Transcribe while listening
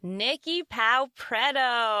Nicki Pau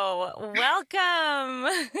Preto. Welcome.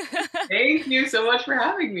 Thank you so much for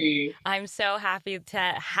having me. I'm so happy to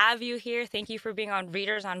have you here. Thank you for being on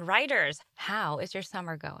Readers on Writers. How is your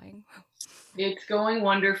summer going? It's going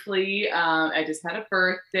wonderfully. I just had a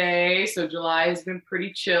birthday, so July has been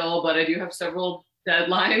pretty chill, but I do have several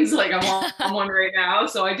deadlines. Like I'm on one right now,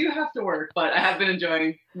 so I do have to work, but I have been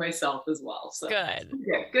enjoying myself as well. So Good.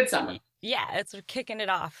 yeah, good summer. Yeah, it's kicking it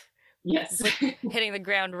off Yes. with hitting the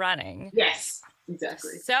ground running. Yes,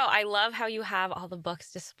 exactly. So I love how you have all the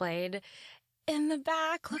books displayed in the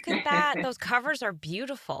back. Look at that. Those covers are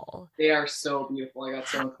beautiful. They are so beautiful. I got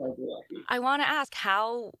so incredibly lucky. I want to ask,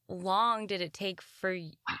 how long did it take for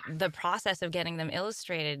the process of getting them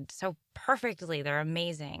illustrated so perfectly? They're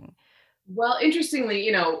amazing. Well,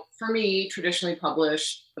 interestingly, for me, traditionally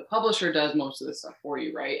published, the publisher does most of this stuff for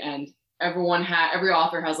you, right? And every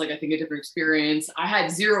author has like, I think, a different experience. I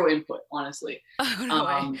had zero input, honestly. Oh, no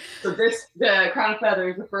way. So the Crown of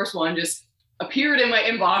Feathers, the first one, just appeared in my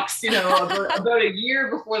inbox, about a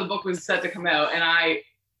year before the book was set to come out, and I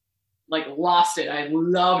like lost it. I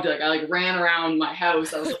loved it. Like, I like ran around my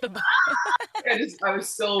house. I was like, I was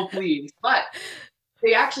so pleased. But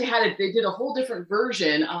they actually had it. They did a whole different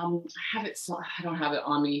version. I don't have it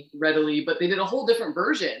on me readily, but they did a whole different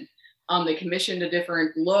version. They commissioned a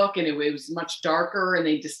different look, and it was much darker, and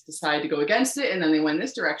they just decided to go against it, and then they went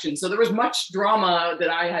this direction. So there was much drama that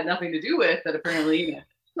I had nothing to do with. That apparently,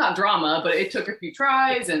 not drama, but it took a few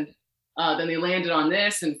tries, and then they landed on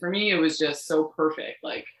this. And for me, it was just so perfect.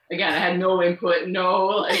 Like, again, I had no input,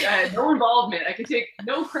 I had no involvement. I can take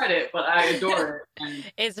no credit, but I adore it. And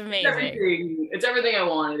it's amazing. It's everything I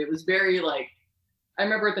wanted. It was very like, I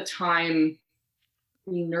remember at the time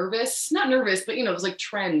being nervous, not nervous, but it was like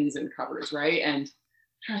trends and covers, right? And I'm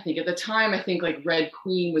trying to think, at the time, I think like Red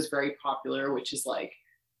Queen was very popular, which is like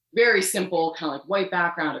very simple, kind of like white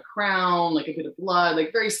background, a crown, like a bit of blood,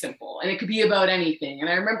 like very simple. And it could be about anything. And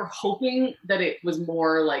I remember hoping that it was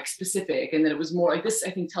more like specific, and that it was more like, this, I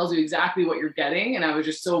think, tells you exactly what you're getting. And I was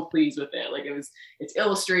just so pleased with it. Like, it's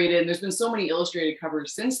illustrated. And there's been so many illustrated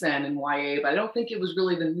covers since then in YA, but I don't think it was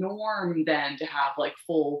really the norm then to have like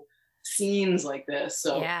full scenes like this.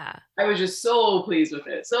 So yeah, I was just so pleased with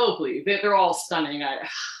it. So pleased. They're all stunning. I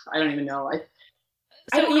don't even know.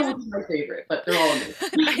 I don't know what's my favorite, but they're all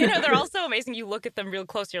amazing. they're all so amazing. You look at them real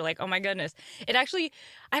close, you're like, oh my goodness. It actually,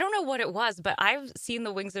 I don't know what it was, but I've seen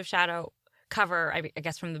the Wings of Shadow cover, I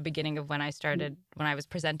guess from the beginning of when I started, when I was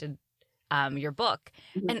presented your book.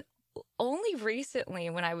 Mm-hmm. And only recently,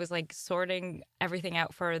 when I was like sorting everything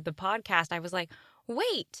out for the podcast, I was like,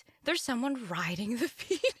 wait, there's someone riding the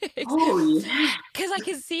phoenix. Oh, yeah. Because I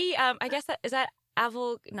can see, I guess is that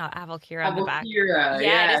not Avalkira in the back. Yeah,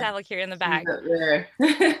 it is Avalkira in the back.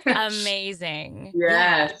 Amazing.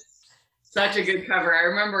 Yes. Such a good cover. I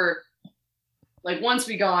remember, like, once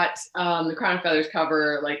we got the Crown of Feathers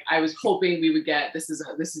cover, like, I was hoping we would get, this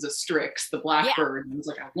is a Strix, the Blackbird. And I was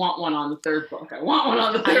like, I want one on the third book. I want one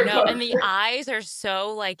on the third book. And the eyes are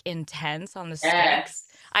so like intense on the Strix.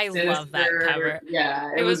 I love that cover.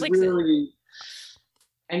 Yeah, it was like really.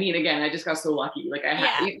 I mean, again, I just got so lucky. Like, I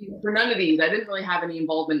had for none of these, I didn't really have any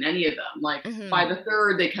involvement in any of them. Like, by the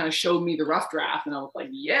third, they kind of showed me the rough draft, and I was like,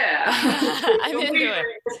 yeah, I'm into it.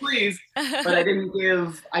 Please. But I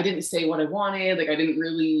didn't say what I wanted. Like, I didn't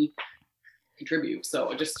really contribute.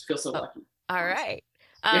 So I just feel so lucky. All right.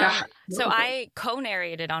 So I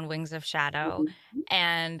co-narrated on Wings of Shadow,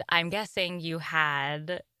 and I'm guessing you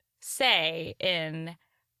had say in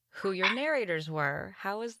who your narrators were.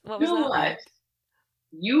 What was that like?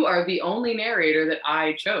 You are the only narrator that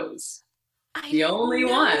I chose. The only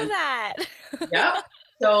one. That. Yep.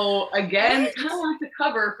 So again, kind of like the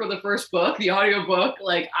cover for the first book, the audiobook,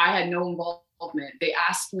 like, I had no involvement. They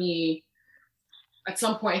asked me at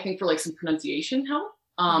some point, I think, for like some pronunciation help.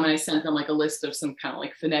 And I sent them like a list of some kind of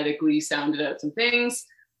like phonetically sounded out some things.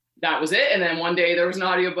 That was it. And then one day there was an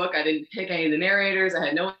audiobook. I didn't pick any of the narrators. I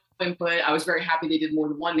had no input. I was very happy they did more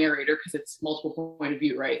than one narrator, because it's multiple point of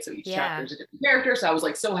view, right? So each chapter is a different character. So I was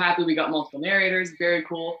like so happy we got multiple narrators. Very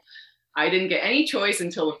cool. I didn't get any choice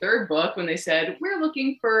until the third book, when they said, we're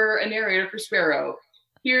looking for a narrator for Sparrow.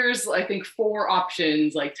 Here's, I think, 4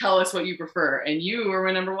 options. Like, tell us what you prefer. And you were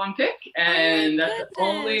my number one pick. And that's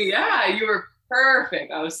you were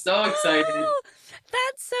perfect. I was so excited. Oh,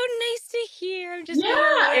 that's so nice to hear. I'm just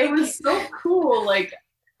it was so cool. Like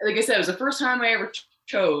I said, it was the first time I ever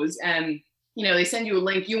chose, and they send you a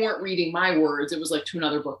link. You weren't reading my words. It was like to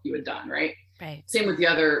another book you had done, right? Same with the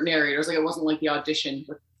other narrators. Like, it wasn't like the audition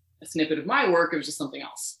with a snippet of my work. It was just something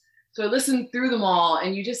else. So I listened through them all,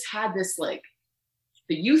 and you just had this like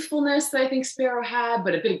the youthfulness that I think Sparrow had,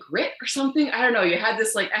 but a bit of grit or something. I don't know. You had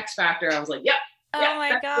this like X factor. I was like, yep. Oh my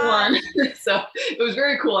that's God. the one. So it was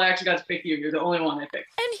very cool. I actually got to pick you. You're the only one I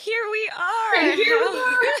picked. And here we are. And here we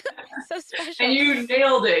are. So special. And you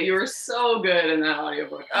nailed it. You were so good in that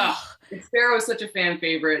audiobook. Oh, Sparrow is such a fan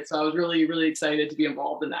favorite. So I was really, really excited to be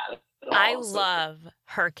involved in that. I love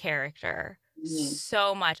her character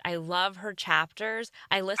so much. I love her chapters.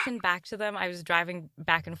 I listened back to them. I was driving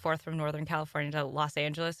back and forth from Northern California to Los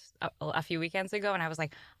Angeles a few weekends ago, and I was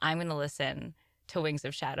like, I'm going to listen to Wings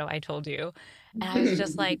of Shadow. I told you. And I was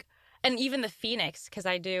just like, and even the Phoenix, because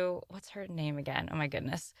I do, what's her name again? Oh my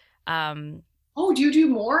goodness. Oh, do you do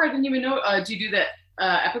more? I didn't even know. Do you do the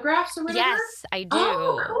epigraphs or whatever? Yes, I do.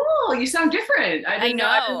 Oh, cool. You sound different. I know.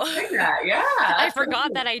 I didn't say that. Yeah. I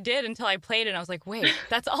forgot that I did until I played it. And I was like, wait,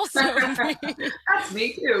 that's also me. That's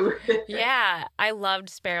me too. Yeah, I loved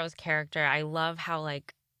Sparrow's character. I love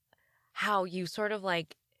how you sort of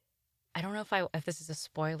like, I don't know if this is a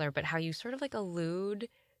spoiler, but how you sort of like allude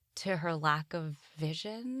to her lack of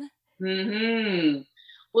vision. Mm-hmm.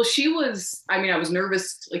 Well, I was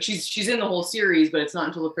nervous. Like she's in the whole series, but it's not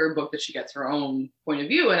until the third book that she gets her own point of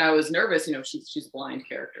view. And I was nervous, she's a blind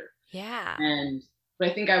character. Yeah. But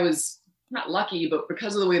I think I was not lucky, but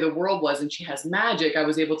because of the way the world was and she has magic, I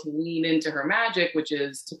was able to lean into her magic, which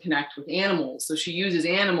is to connect with animals. So she uses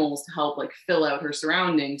animals to help like fill out her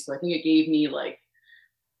surroundings. So I think it gave me like,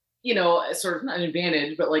 sort of not an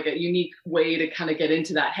advantage, but like a unique way to kind of get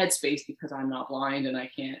into that headspace because I'm not blind and I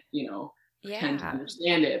can't, pretend to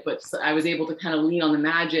understand it. But I was able to kind of lean on the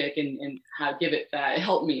magic and how give it that. It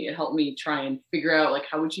helped me try and figure out like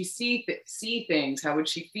how would she see things, how would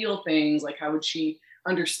she feel things, like how would she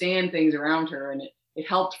understand things around her. And it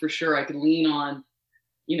helped for sure. I could lean on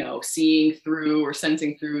seeing through or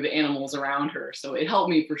sensing through the animals around her. So it helped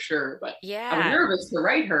me for sure. But yeah, I was nervous to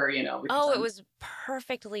write her, it was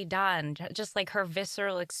perfectly done. Just like her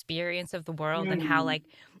visceral experience of the world and how like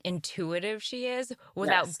intuitive she is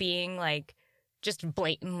without being like just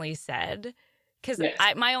blatantly said. Because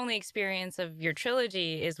my only experience of your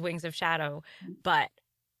trilogy is Wings of Shadow. But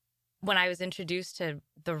when I was introduced to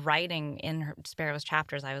the writing in her Sparrow's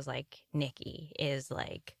chapters, I was like, Nicki is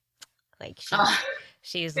like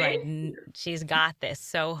she's like, she's got this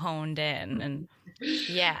so honed in. And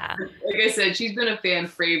yeah, like I said, she's been a fan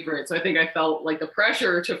favorite. So I think I felt like the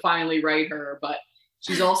pressure to finally write her, but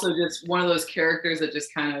she's also just one of those characters that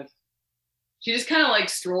just kind of like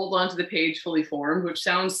strolled onto the page fully formed, which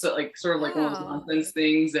sounds like sort of like one of those nonsense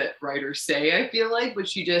things that writers say, I feel like, but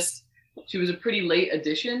she was a pretty late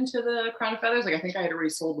addition to the Crown of Feathers. Like I think I had already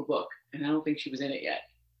sold the book and I don't think she was in it yet.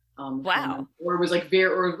 Wow. Or it was like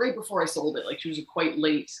right before I sold it. Like she was quite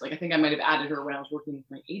late. Like I think I might have added her when I was working with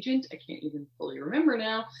my agent. I can't even fully remember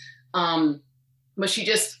now. But she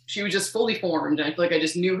was just fully formed. And I feel like I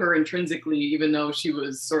just knew her intrinsically, even though she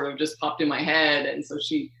was sort of just popped in my head. And so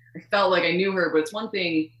I felt like I knew her, but it's one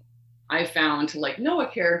thing I found to like know a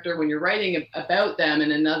character when you're writing about them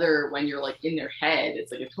and another when you're like in their head.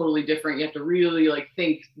 It's like a totally different, you have to really like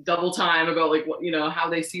think double time about like what, how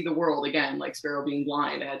they see the world. Again, like Sparrow being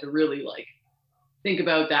blind, I had to really like think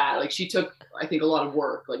about that. Like she took, I think, a lot of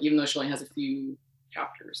work, like even though she only has a few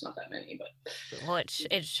chapters, not that many, but well,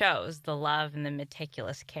 it shows the love and the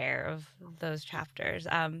meticulous care of those chapters.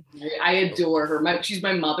 I adore her. She's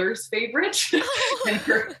my mother's favorite. And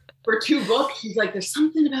for 2 books, she's like, there's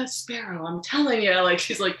something about Sparrow, I'm telling you. Like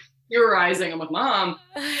she's like theorizing. I'm like, Mom,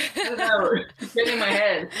 get it out. It's getting in my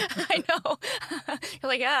head. I know. You're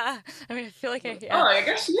like, I mean, I feel like Oh, I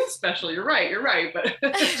guess she is special. You're right. But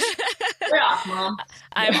yeah, Mom.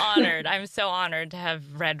 I'm honored. I'm so honored to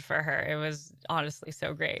have read for her. It was honestly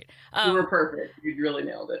so great. You were perfect. You really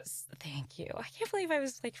nailed it. Thank you. I can't believe I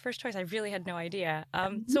was like first choice. I really had no idea.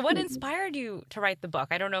 So what inspired you to write the book?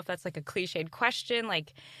 I don't know if that's like a cliched question.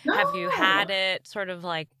 Like, have you had it sort of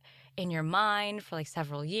like in your mind for like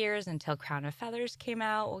several years until Crown of Feathers came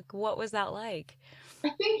out? Like, what was that like? I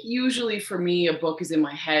think usually for me, a book is in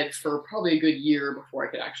my head for probably a good year before I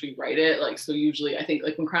could actually write it. Like, so usually I think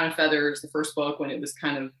like when Crown of Feathers, the first book, when it was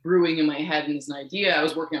kind of brewing in my head and as an idea, I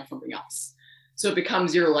was working on something else. So it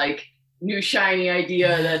becomes your like new shiny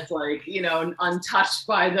idea that's like, untouched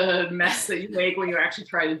by the mess that you make when you actually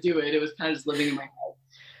try to do it. It was kind of just living in my head.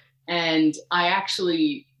 And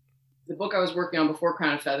the book I was working on before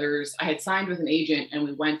Crown of Feathers, I had signed with an agent and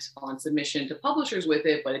we went on submission to publishers with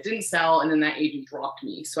it, but it didn't sell. And then that agent dropped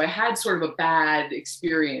me. So I had sort of a bad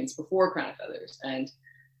experience before Crown of Feathers. And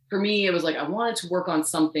for me, it was like, I wanted to work on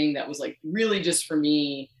something that was like really just for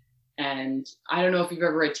me And I don't know if you've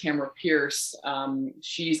ever read Tamara Pierce.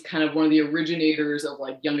 She's kind of one of the originators of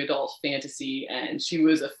like young adult fantasy, and she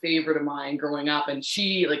was a favorite of mine growing up. And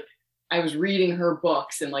she like, I was reading her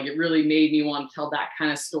books, and like it really made me want to tell that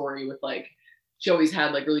kind of story with like, she always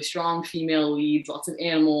had like really strong female leads, lots of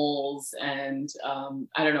animals, and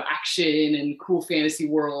I don't know, action and cool fantasy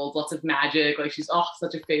worlds, lots of magic. Like she's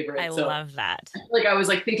such a favorite. I love that. I feel like I was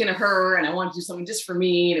like thinking of her, and I wanted to do something just for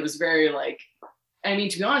me, and it was very like, I mean,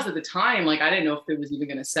 to be honest, at the time, like I didn't know if it was even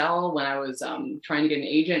going to sell. When I was trying to get an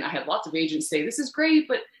agent, I had lots of agents say, "This is great,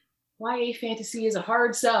 but YA fantasy is a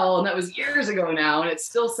hard sell," and that was years ago now, and it's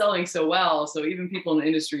still selling so well. So even people in the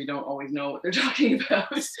industry don't always know what they're talking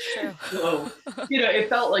about. So, it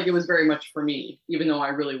felt like it was very much for me, even though I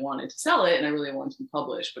really wanted to sell it and I really wanted to be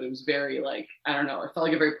published. But it was very like, I don't know, it felt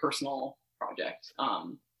like a very personal project.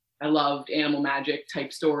 I loved animal magic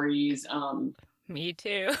type stories. Me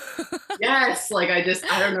too. Yes, like I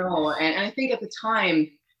don't know. And I think at the time,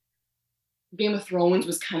 Game of Thrones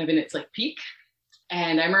was kind of in its like peak.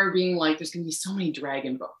 And I remember being like, there's going to be so many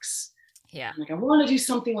dragon books. Yeah. Like, I want to do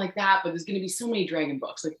something like that, but there's going to be so many dragon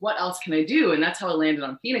books. Like, what else can I do? And that's how I landed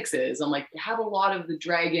on Phoenixes. I'm like, they have a lot of the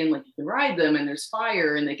dragon, like you can ride them and there's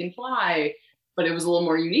fire and they can fly, but it was a little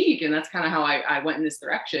more unique. And that's kind of how I went in this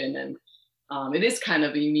direction. And it is kind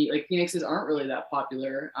of a unique, like Phoenixes aren't really that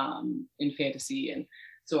popular in fantasy. And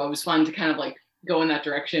so it was fun to kind of like go in that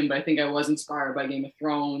direction. But I think I was inspired by Game of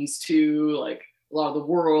Thrones too, like a lot of the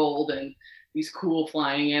world and these cool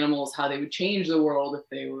flying animals, how they would change the world if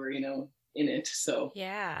they were, in it. So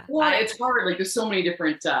yeah, it's hard. Like there's so many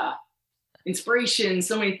different inspirations,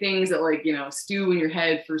 so many things that like, stew in your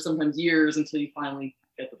head for sometimes years until you finally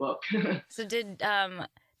get the book. So did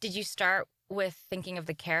you start with thinking of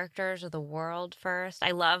the characters or the world first?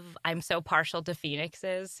 I'm so partial to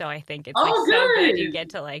Phoenixes, so I think it's like so good you get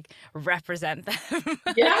to like represent them.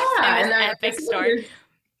 Yeah. in this epic story.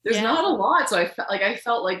 There's not a lot. So I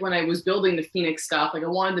felt like when I was building the Phoenix stuff, like I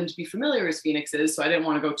wanted them to be familiar as Phoenixes. So I didn't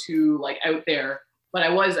want to go too like out there, but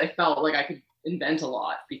I felt like I could invent a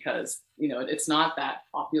lot because, it's not that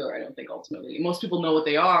popular. I don't think ultimately most people know what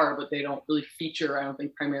they are, but they don't really feature, I don't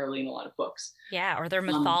think, primarily in a lot of books. Yeah. Or their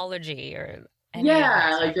mythology or.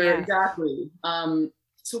 Exactly.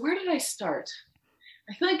 So where did I start?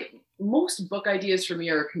 I feel like most book ideas for me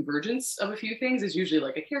are a convergence of a few things. Is usually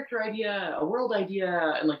like a character idea, a world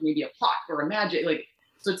idea, and like maybe a plot or a magic. Like,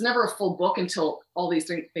 so it's never a full book until all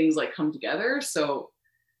these things like come together. So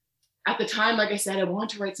at the time, like I said, I wanted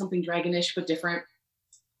to write something dragonish but different.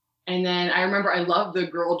 And then I remember I love the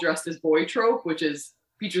girl dressed as boy trope, which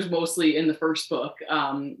features mostly in the first book.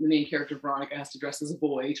 The main character Veronica has to dress as a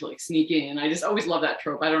boy to like sneak in. I just always love that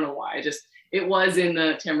trope. I don't know why. It was in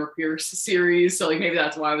the Tamara Pierce series, so like maybe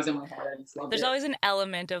that's why it was in my head. I just loved There's always an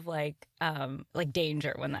element of like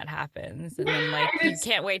danger when that happens, and then like you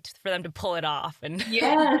can't wait for them to pull it off. And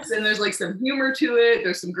yes, and there's like some humor to it.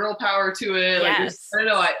 There's some girl power to it. Like I don't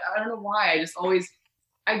know. I don't know why.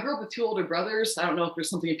 I grew up with two older brothers. I don't know if there's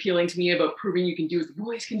something appealing to me about proving you can do what the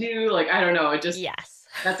boys can do. Like I don't know.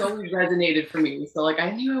 That's always resonated for me. So like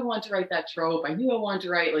I knew I wanted to write that trope. I knew I wanted to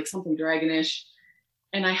write like something dragonish.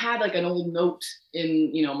 And I had like an old note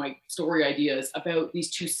in, my story ideas about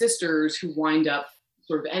these two sisters who wind up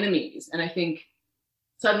sort of enemies. And I think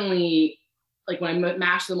suddenly, like when I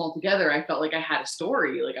mashed them all together, I felt like I had a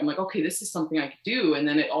story. Like, I'm like, okay, this is something I could do. And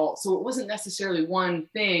then so it wasn't necessarily one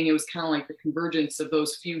thing. It was kind of like the convergence of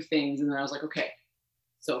those few things. And then I was like, okay,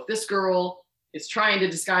 so if this girl is trying to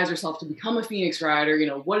disguise herself to become a Phoenix Rider,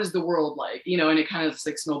 what is the world like? And it kind of just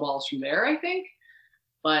like snowballs from there, I think.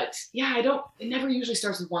 But yeah, it never usually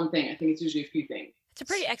starts with one thing. I think it's usually a few things. It's a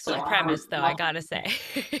pretty excellent premise, though, I gotta say.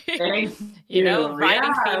 Thank you.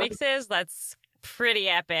 Riding Phoenixes, that's pretty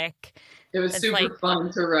epic. It was super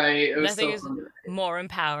fun to write. It was nothing so fun to write. More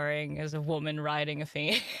empowering as a woman riding a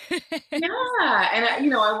Phoenix. Yeah,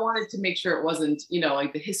 and I wanted to make sure it wasn't,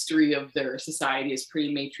 like the history of their society is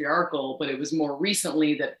pretty matriarchal, but it was more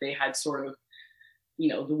recently that they had sort of,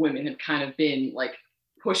 the women had kind of been like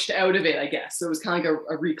pushed out of it, I guess. So it was kind of like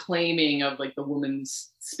a reclaiming of like the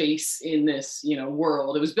woman's space in this,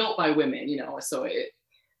 world. It was built by women, so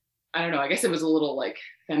I don't know, I guess it was a little like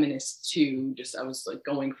feminist too. I was like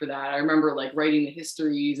going for that. I remember like writing the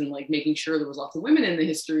histories and like making sure there was lots of women in the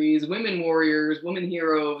histories, women warriors, women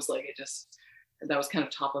heroes. Like that was kind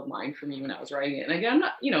of top of mind for me when I was writing it. And again, I'm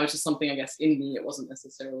not, it's just something I guess in me. It wasn't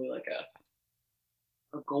necessarily like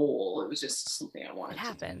a goal. It was just something I wanted to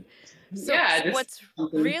happen. So what's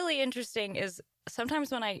really interesting is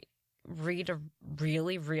sometimes when I read a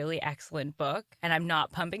really, really excellent book, and I'm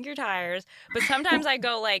not pumping your tires, but sometimes I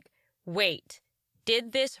go like, wait,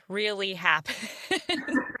 did this really happen?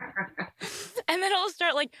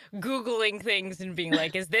 start like Googling things and being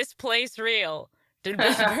like, is this place real? Did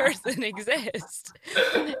this person exist?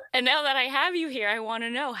 And now that I have you here, I want to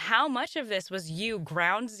know how much of this was you,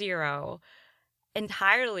 ground zero,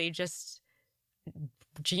 entirely just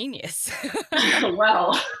genius.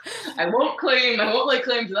 Well, I won't lay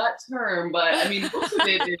claim to that term, but I mean, most of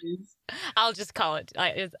it is. I'll just call it.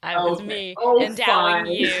 It's Okay. me Oh, endowing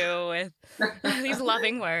fine. you with these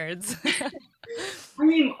loving words. I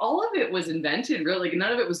mean, all of it was invented, really. Like,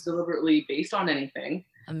 none of it was deliberately based on anything.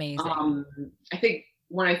 Amazing. I think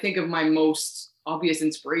when I think of my most obvious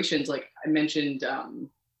inspirations, like I mentioned,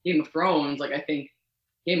 Game of Thrones. Like, I think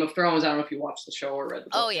Game of Thrones. I don't know if you watched the show or read the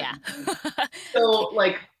book. Oh yeah. So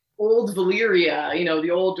like old Valyria, you know,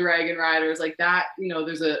 the old dragon riders, like that. You know,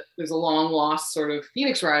 there's a long lost sort of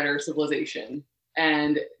Phoenix Rider civilization,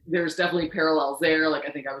 and there's definitely parallels there. Like,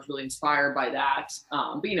 I think I was really inspired by that.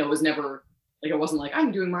 But you know, it was never like, it wasn't like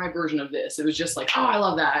I'm doing my version of this. It was just like, oh, I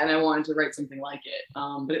love that, and I wanted to write something like it.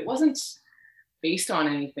 But it wasn't based on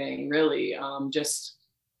anything really. Just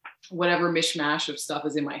whatever mishmash of stuff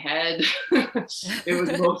is in my head. It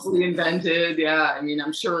was mostly invented. Yeah, I mean,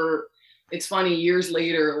 I'm sure it's funny years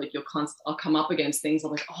later, like I'll come up against things.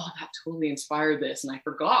 I'm like, oh, that totally inspired this, and I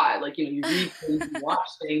forgot. Like, you know, you read things, you watch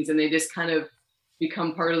things, and they just kind of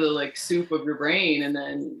become part of the like soup of your brain, and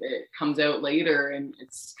then it comes out later, and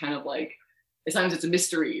it's kind of like, sometimes it's a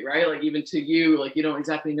mystery, right? Like, even to you, like, you don't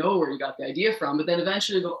exactly know where you got the idea from, but then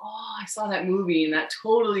eventually you go, oh, I saw that movie, and that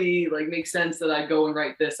totally like makes sense that I'd go and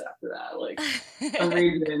write this after that, like some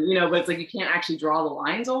reason, you know. But it's like, you can't actually draw the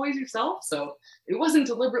lines always yourself, so it wasn't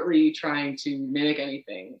deliberately trying to mimic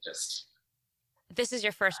anything. Just, This is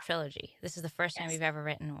your first trilogy. This is the first time yes. you've ever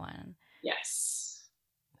written one. Yes,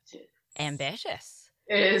 it is. Ambitious.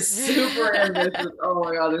 It is super ambitious. Oh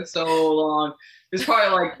my god, they're so long. There's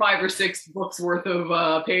probably like 5 or 6 books worth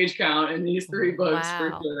of page count in these 3 books.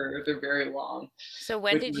 Wow. For sure. They're very long. So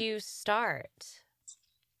when did you start?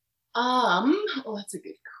 Oh, that's a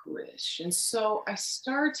good question. So I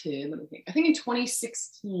started, let me think. I think in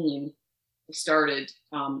 2016 I started.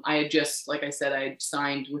 I had just, like I said, I had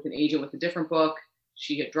signed with an agent with a different book.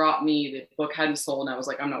 She had dropped me. The book hadn't sold, and I was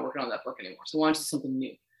like, I'm not working on that book anymore. So I wanted to do something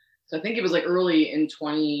new. So I think it was like early in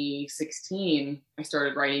 2016, I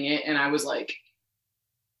started writing it, and I was like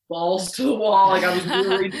balls to the wall. Like, I was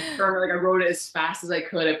really determined. Like, I wrote it as fast as I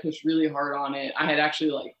could. I pushed really hard on it. I had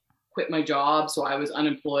actually like quit my job, so I was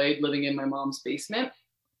unemployed, living in my mom's basement.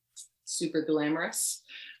 Super glamorous.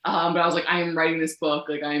 But I was like, I am writing this book.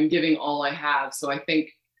 Like, I am giving all I have. So I think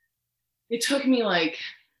it took me like,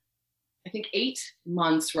 I think 8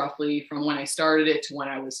 months roughly from when I started it to when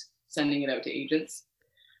I was sending it out to agents.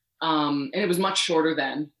 And it was much shorter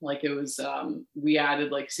then. Like, it was, we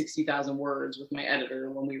added like 60,000 words with my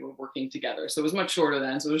editor when we were working together. So it was much shorter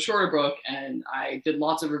then. So it was a shorter book, and I did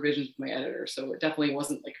lots of revisions with my editor. So it definitely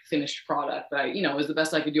wasn't like a finished product, but it was the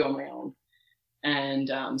best I could do on my own. And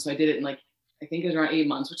so I did it in like, I think it was around 8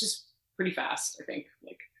 months, which is pretty fast, I think.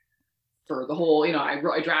 Like, for the whole, I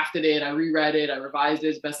drafted it, I reread it, I revised it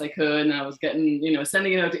as best I could, and I was getting,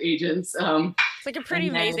 sending it out to agents. It's like a pretty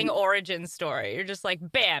amazing origin story. You're just like,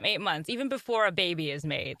 bam, 8 months, even before a baby is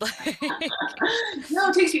made. No,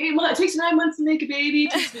 it takes you 8 months. It takes 9 months to make a baby.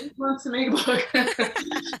 It takes 8 months to make a book.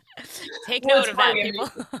 Take note of that, people.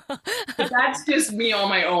 But that's just me on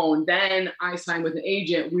my own. Then I signed with an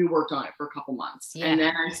agent. We worked on it for a couple months. Yeah. And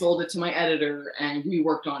then I sold it to my editor, and we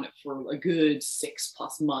worked on it for a good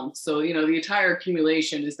 6+ months. So, the entire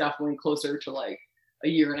accumulation is definitely closer to like a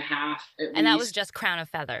year and a half at least. And that was just Crown of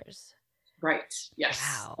Feathers. Right. Yes.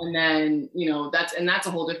 Wow. And then, that's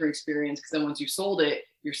a whole different experience, because then once you sold it,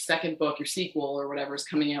 your second book, your sequel or whatever is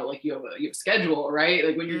coming out, like you have a schedule, right?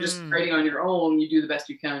 Like, when you're just writing on your own, you do the best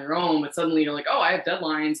you can on your own, but suddenly you're like, oh, I have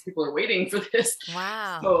deadlines. People are waiting for this.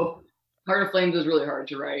 Wow. So Heart of Flames was really hard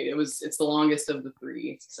to write. It's the longest of the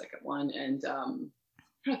 3. It's the second one. And I'm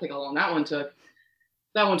trying to think how long that one took.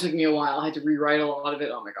 That one took me a while. I had to rewrite a lot of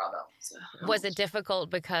it. Oh my God. Was it difficult?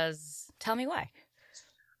 Because tell me why.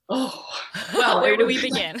 Oh, well, where do we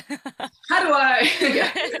begin? How do I?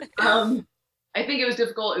 Yeah. I think it was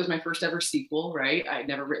difficult. It was my first ever sequel, right? I had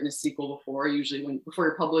never written a sequel before. Usually before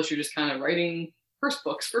you're published, you're just kind of writing first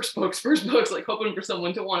books, like hoping for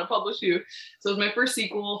someone to want to publish you. So it was my first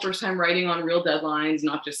sequel, first time writing on real deadlines,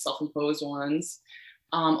 not just self-imposed ones.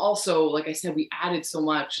 Also, like I said, we added so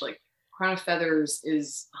much. Like, Crown of Feathers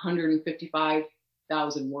is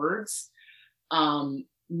 155,000 words.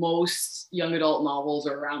 Most young adult novels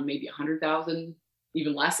are around maybe 100,000,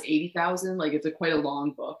 even less, 80,000. Like, it's quite a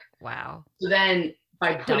long book. Wow. So then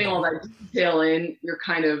by putting all that detail in, you're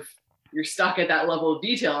kind of you're stuck at that level of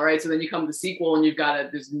detail, right? So then you come to the sequel and you've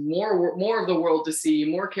got there's more of the world to see,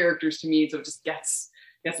 more characters to meet, so it just gets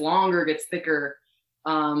longer, gets thicker.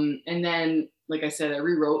 And then, like I said, I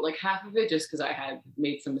rewrote like half of it just because I had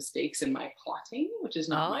made some mistakes in my plotting, which is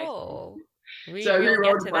not my thing. So I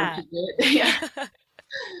rewrote a bunch of it. Yeah.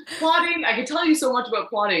 Plotting, I can tell you so much about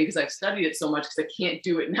plotting because I've studied it so much, because I can't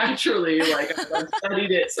do it naturally. Like I've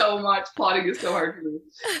studied it so much. Plotting is so hard for me.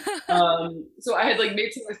 So I had like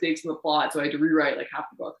made some mistakes in the plot, so I had to rewrite like half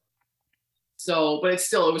the book. So, but it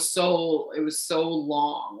was so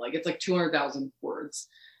long. Like it's like 200,000 words.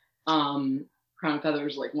 Crown of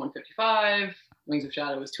Feathers like 155. Wings of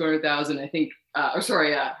Shadow was 200,000. I think. Heart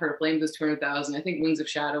of Flames was 200,000. I think Wings of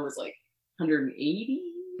Shadow was like 180.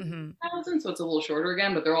 So it's a little shorter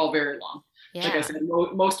again, but they're all very long. Yeah. Like I said,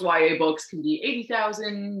 most YA books can be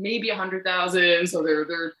 80,000, maybe 100,000, so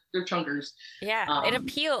they're chunkers. Yeah,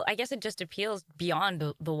 I guess it just appeals beyond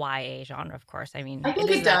the YA genre, of course. I mean, I think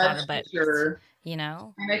it does, genre, but sure. You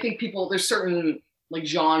know, and I think there's certain like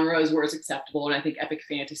genres where it's acceptable, and I think epic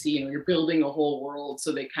fantasy, you're building a whole world,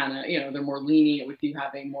 so they kind of, they're more lenient with you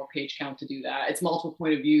having more page count to do that. It's multiple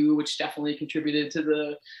point of view, which definitely contributed to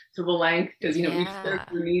the length, because each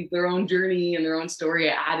character needs their own journey and their own story.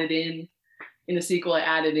 I added in the sequel,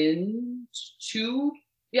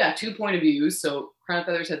 two point of views. So Crown of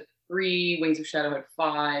Feathers had 3, Wings of Shadow had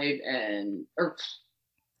 5, Heart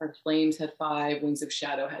of Flames had 5, Wings of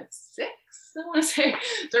Shadow had 6. I want to say.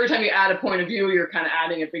 So every time you add a point of view, you're kind of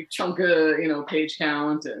adding a big chunk of page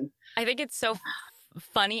count. And I think it's so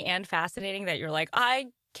funny and fascinating that you're like, I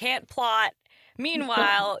can't plot.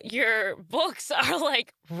 Meanwhile, your books are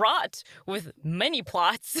like wrought with many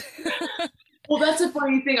plots. Well, that's a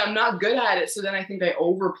funny thing. I'm not good at it, so then I think I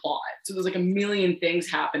overplot. So there's like a million things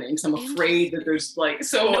happening. So I'm afraid that there's like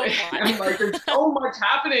I'm like, there's so much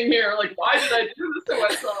happening here. Like, why did I do this to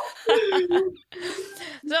myself?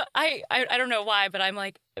 So I don't know why, but I'm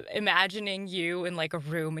like imagining you in like a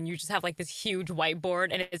room and you just have like this huge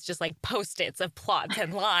whiteboard and it's just like Post-its of plots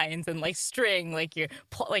and lines and like string, like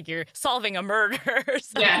you're solving a murder or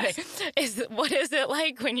something. Yes. What is it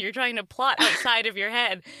like when you're trying to plot outside of your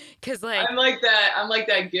head? Because like I'm like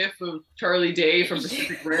that gif of Charlie Day from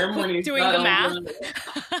Pacific Rim when he's doing the math.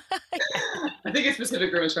 I think it's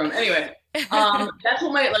Pacific Rim is from. Anyway, that's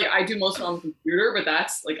what I do most on the computer, but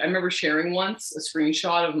that's like, I remember sharing once a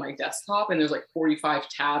screenshot of my desktop and there's like 45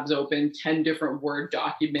 tabs open, 10 different Word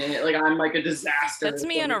documents. Like I'm like a disaster. That's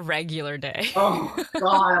me on a regular day. Oh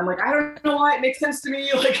God, I'm like, I don't know why it makes sense to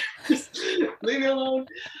me. Like, just leave me alone.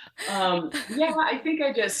 I think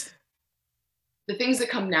the things that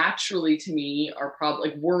come naturally to me are probably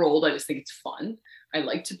like world. I just think it's fun. I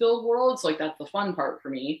like to build worlds. Like that's the fun part for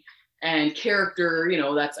me. And character,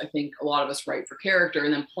 that's, I think a lot of us write for character.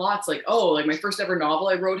 And then plots, like my first ever novel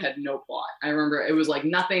I wrote had no plot. I remember it was like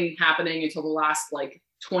nothing happening until the last like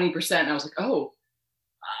 20%. And I was like,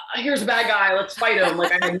 here's a bad guy, let's fight him.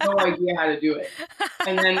 Like I had no idea how to do it.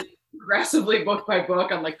 And then progressively, book by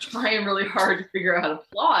book, I'm like trying really hard to figure out how to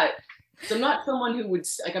plot. So I'm not someone who would,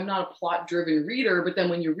 like, I'm not a plot-driven reader, but then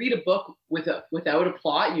when you read a book without a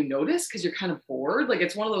plot, you notice because you're kind of bored. Like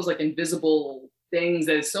it's one of those like invisible things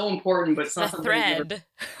that is so important, but it's not the thread.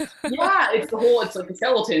 It's like a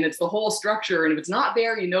skeleton, it's the whole structure. And if it's not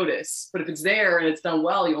there, you notice. But if it's there and it's done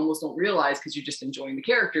well, you almost don't realize because you're just enjoying the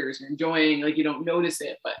characters, you're enjoying, like you don't notice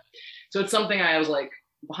it. But so it's something I was like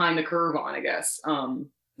behind the curve on, I guess.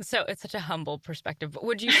 So it's such a humble perspective. But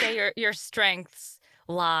would you say your strengths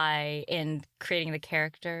lie in creating the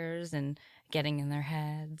characters and getting in their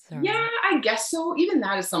heads? Or... Yeah, I guess so. Even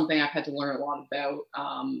that is something I've had to learn a lot about.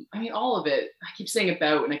 I mean, all of it. I keep saying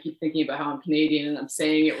about, and I keep thinking about how I'm Canadian, and I'm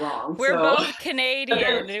saying it wrong. We're both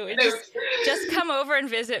Canadian. just come over and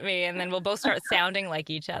visit me, and then we'll both start sounding like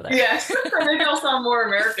each other. Yes, maybe I'll sound more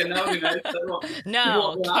American. That would be nice.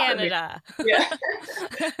 No, Canada. Yeah.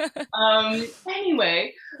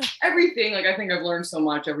 Anyway, everything. Like I think I've learned so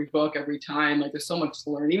much every book, every time. Like there's so much to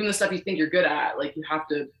learn. Even the stuff you think you're good at, like you have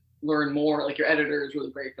to learn more. Like your editor is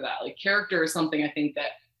really great for that. Like character is something I think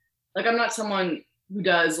that, like I'm not someone who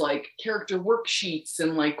does like character worksheets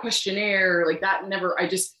and like questionnaire, like that never,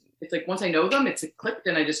 it's like once I know them, it's clicked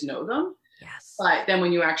and I just know them. Yes. But then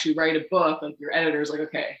when you actually write a book, like your editor's like,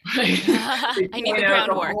 okay, I need the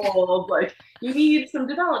groundwork. Like you need some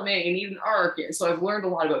development, you need an arc. And so I've learned a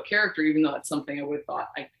lot about character, even though it's something I would have thought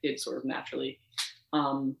I did sort of naturally.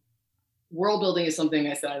 World building is something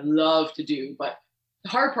I said I love to do, but the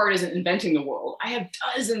hard part isn't inventing the world. I have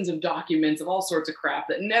dozens of documents of all sorts of crap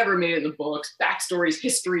that never made it in the books, backstories,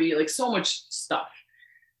 history, like so much stuff.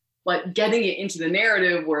 but getting it into the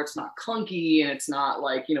narrative where it's not clunky and it's not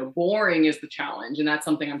like, you know, boring is the challenge. And that's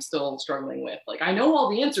something I'm still struggling with. Like, I know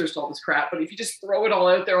all the answers to all this crap, but if you just throw it all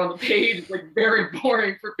out there on the page, it's like very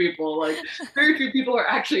boring for people. Like, very few people are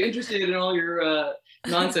actually interested in all your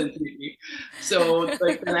nonsense. So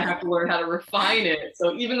like, then I have to learn how to refine it.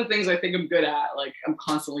 So even the things I think I'm good at, like, I'm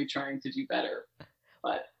constantly trying to do better.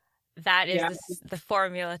 But that is yeah. the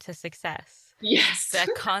formula to success. Yes. That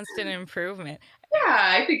constant improvement.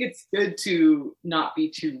 Yeah, I think it's good to not be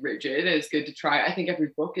too rigid. It's good to try. I think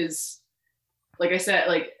every book is, like I said,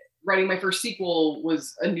 like writing my first sequel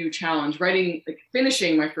was a new challenge. Writing, like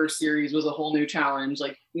finishing my first series was a whole new challenge.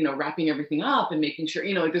 Like, you know, wrapping everything up and making sure,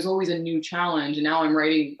 you know, like there's always a new challenge. And now I'm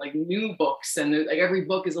writing like new books, and like every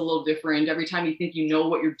book is a little different. Every time you think you know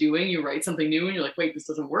what you're doing, you write something new and you're like, wait, this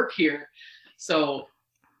doesn't work here. So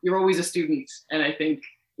you're always a student. And I think,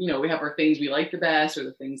 you know, we have our things we like the best, or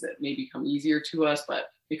the things that may become easier to us. But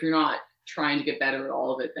if you're not trying to get better at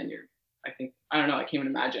all of it, then you're, I think, I don't know, I can't even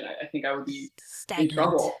imagine. I think I would be stagnant. In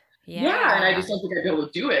trouble. Yeah. And I just don't think I'd be able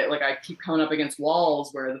to do it. Like, I keep coming up against walls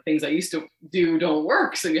where the things I used to do don't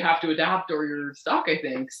work. So you have to adapt or you're stuck, I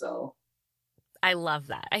think. So I love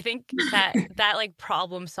that. I think that like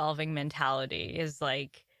problem solving mentality is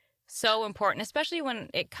like so important, especially when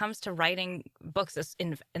it comes to writing books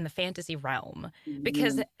in the fantasy realm,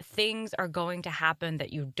 because things are going to happen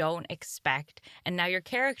that you don't expect, and now your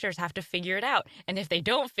characters have to figure it out. And if they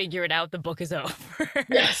don't figure it out, the book is over.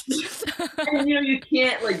 Yes. And you know, you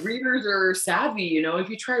can't, like, readers are savvy, you know, if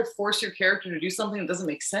you try to force your character to do something that doesn't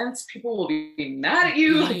make sense, people will be mad at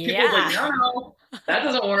you. Like, people will be like, no, that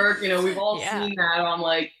doesn't work. You know, we've all seen that on,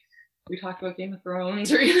 like, we talked about Game of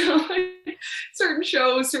Thrones, or, you know, like certain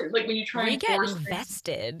shows, like when you try and force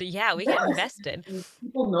invested. Things. Yeah, we get invested. And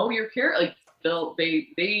people know your character, like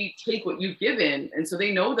they take what you've given, and so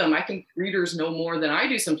they know them. I think readers know more than I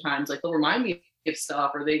do sometimes. Like, they'll remind me of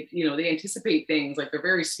stuff, or they, you know, they anticipate things. Like, they're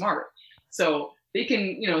very smart, so they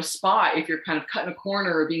can, you know, spot if you're kind of cutting a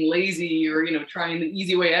corner or being lazy, or, you know, trying the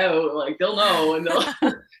easy way out. Like, they'll know, and they'll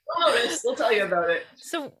notice. They'll tell you about it.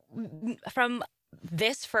 So from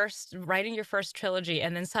writing your first trilogy,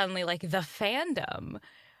 and then suddenly, like, the fandom,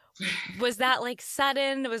 was that like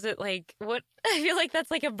sudden? Was it like, what? I feel like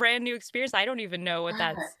that's like a brand new experience. I don't even know what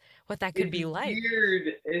that could be like.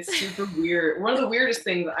 Weird. It's super weird. One of the weirdest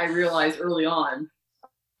things I realized early on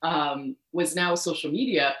was, now social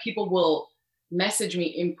media, people will message me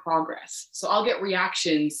in progress. So I'll get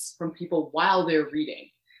reactions from people while they're reading.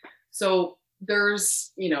 So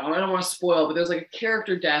there's, you know, I don't want to spoil, but there's like a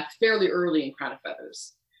character death fairly early in Crown of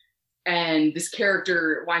Feathers. And this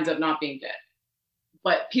character winds up not being dead.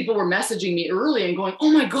 But people were messaging me early and going,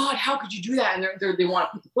 oh my God, how could you do that? And they want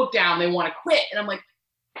to put the book down. They want to quit. And I'm like,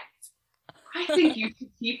 I think you should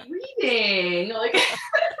keep reading. Like,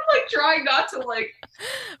 I'm like trying not to, like,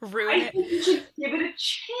 ruin it. I think you should give it a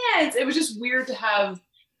chance. It was just weird to have.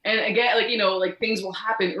 And again, like, you know, like, things will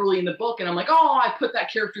happen early in the book, and I'm like, oh, I put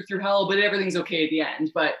that character through hell, but everything's okay at the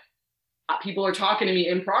end. But people are talking to me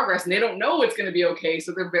in progress, and they don't know it's going to be okay.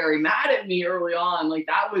 So they're very mad at me early on. Like,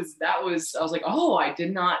 that was, I was like, oh, I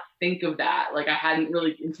did not think of that. Like, I hadn't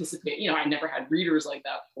really anticipated, you know, I never had readers like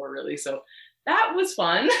that before, really. So that was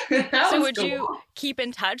fun. Would you keep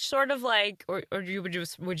in touch, sort of like, or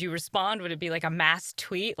would you respond? Would it be like a mass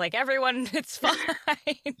tweet, like, everyone, it's fine?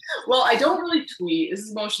 Well, I don't really tweet. This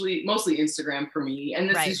is mostly Instagram for me, and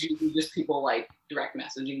this is usually just people like direct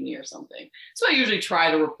messaging me or something. So I usually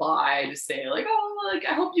try to reply to say, like, oh, like,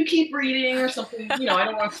 I hope you keep reading or something. You know, I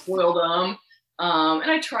don't want to spoil them.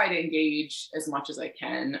 And I try to engage as much as I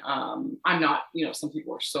can. I'm not, you know, some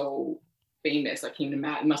people are so famous, like Kingdom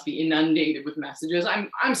Matt, must be inundated with messages.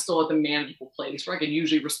 I'm still at the manageable place where I can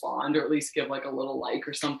usually respond, or at least give like a little like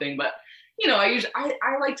or something. But, you know, I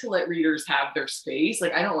like to let readers have their space.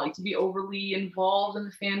 Like, I don't like to be overly involved in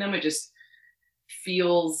the fandom. It just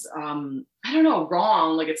feels I don't know,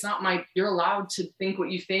 wrong. Like, it's not you're allowed to think what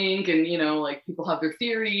you think, and, you know, like, people have their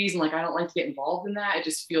theories, and, like, I don't like to get involved in that. It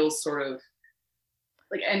just feels sort of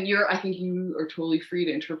like, and I think you are totally free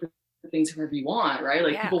to interpret things however you want, right?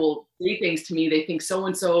 Like, people will say things to me, they think so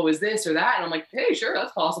and so is this or that, and I'm like, hey, sure,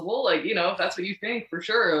 that's possible. Like, you know, if that's what you think, for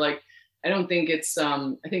sure. Like, I don't think it's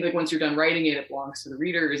I think, like, once you're done writing it, it belongs to the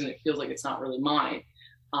readers, and it feels like it's not really mine.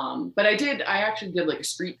 But I actually did like a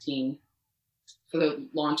street team for the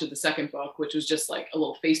launch of the second book, which was just like a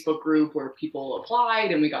little Facebook group where people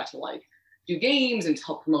applied, and we got to like do games and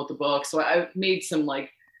help promote the book. So I made some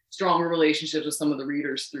like stronger relationships with some of the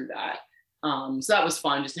readers through that. So that was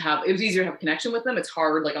fun, just to have, it was easier to have a connection with them. It's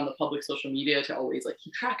hard, like, on the public social media to always like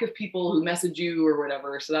keep track of people who message you or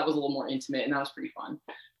whatever. So that was a little more intimate, and that was pretty fun.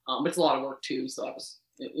 But it's a lot of work too. So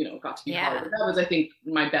got to be hard. But that was, I think,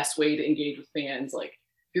 my best way to engage with fans. Like,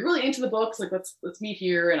 if you're really into the books, like let's meet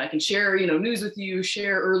here, and I can share, news with you,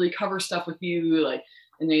 share early cover stuff with you, like,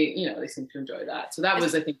 and they seem to enjoy that. So that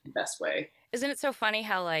was, I think, the best way. Isn't it so funny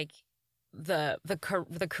how like the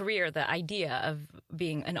career, the idea of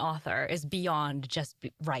being an author is beyond just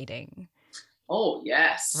writing? Oh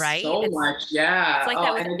yes, right? So much, yeah. It's like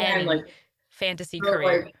that with any like fantasy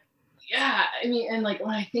career. Like, yeah, I mean, and like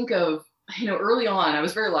when I think of early on, I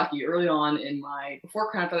was very lucky. Early on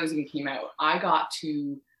before Crown Feathers even came out, I got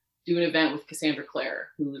to do an event with Cassandra Clare,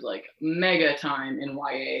 who's like mega time in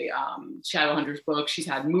YA, Shadowhunters books. She's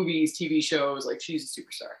had movies, TV shows, like she's a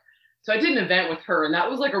superstar. So I did an event with her, and that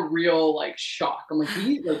was like a real like shock. I'm like,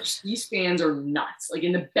 these fans are nuts, like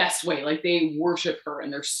in the best way. Like they worship her,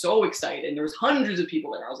 and they're so excited. And there was hundreds of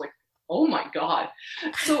people there. I was like, oh my God.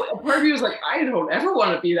 So a part of me was like, I don't ever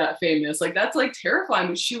want to be that famous. Like that's like terrifying.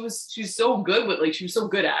 But she's so good with, like, she was so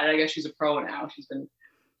good at it. I guess she's a pro now. She's been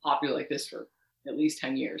popular like this for at least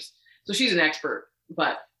 10 years. So she's an expert.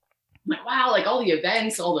 But I'm like, wow, like all the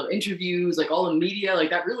events, all the interviews, like all the media, like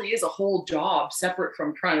that really is a whole job separate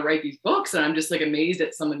from trying to write these books. And I'm just like amazed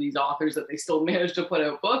at some of these authors that they still manage to put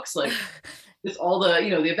out books. Like just all the,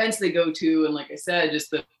 the events they go to. And like I said, just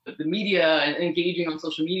the media and engaging on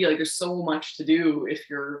social media, like there's so much to do if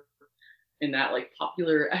you're in that like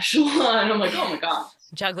popular echelon. I'm like, oh my God.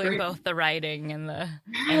 Juggling both the writing and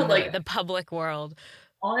the public world.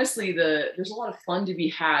 Honestly, there's a lot of fun to be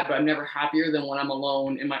had, but I'm never happier than when I'm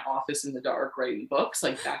alone in my office in the dark writing books.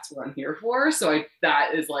 Like that's what I'm here for. So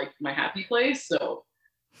that is like my happy place. So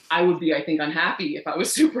I would be, I think, unhappy if I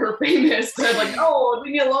was super famous. I'm like, oh,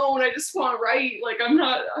 leave me alone. I just want to write. Like I'm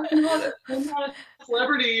not a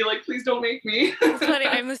celebrity. Like please don't make me. It's funny.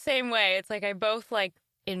 I'm the same way. It's like I both like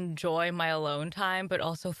enjoy my alone time, but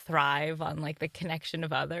also thrive on like the connection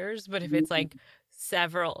of others. But if it's like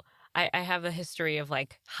I have a history of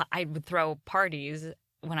like, I would throw parties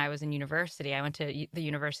when I was in university. I went to the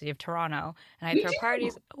University of Toronto and I'd throw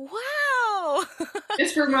parties. Wow.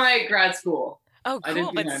 It's for my grad school. Oh,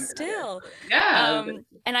 cool. But still. Yeah.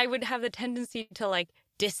 And I would have the tendency to like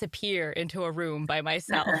disappear into a room by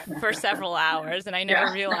myself for several hours. And I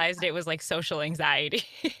never realized it was like social anxiety.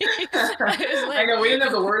 I know, we didn't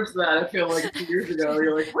have the words to that, I feel like a few years ago.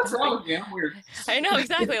 You're like, what's wrong with me? I'm weird. I know,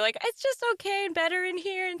 exactly. Like, it's just okay and better in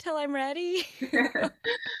here until I'm ready.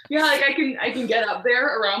 Yeah, like I can get up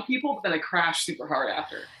there around people, but then I crash super hard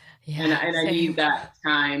after. Yeah, and I need that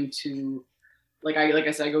time to, like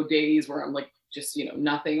I said, I go days where I'm like, just,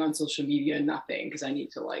 nothing on social media, nothing, because I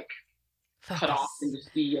need to like cut off and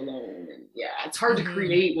just be alone. And yeah, it's hard to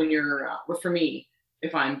create when you're, for me,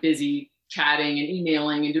 if I'm busy chatting and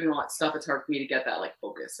emailing and doing all that stuff, it's hard for me to get that like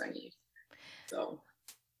focus I need. So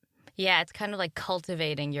yeah, it's kind of like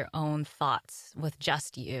cultivating your own thoughts with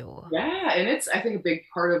just you. Yeah, and it's, I think, a big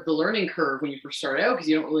part of the learning curve when you first start out, because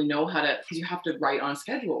you don't really know because you have to write on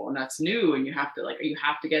schedule, and that's new, and you have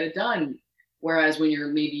to get it done. Whereas when you're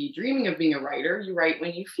maybe dreaming of being a writer, you write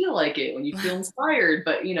when you feel like it, when you feel inspired.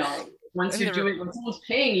 But once you're doing, when someone's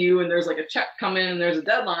paying you and there's like a check coming and there's a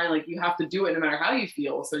deadline, like you have to do it no matter how you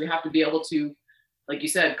feel. So you have to be able to, like you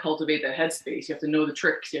said, cultivate that headspace. You have to know the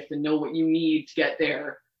tricks. You have to know what you need to get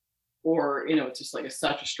there. Or, it's just like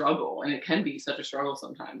such a struggle, and it can be such a struggle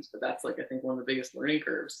sometimes, but that's like, I think, one of the biggest learning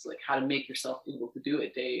curves, like how to make yourself able to do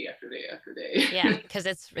it day after day after day. Yeah, because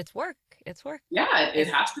it's work. It's work. Yeah, it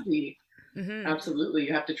has to be. Mm-hmm. Absolutely.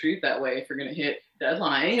 You have to treat it that way if you're going to hit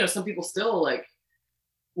deadline. Some people still like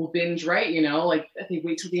will binge write, like they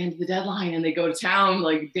wait till the end of the deadline and they go to town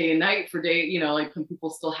like day and night for day, like some people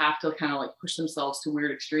still have to kind of like push themselves to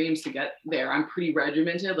weird extremes to get there. I'm pretty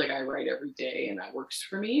regimented. Like I write every day and that works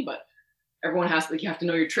for me, but everyone has to, like, you have to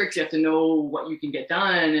know your tricks. You have to know what you can get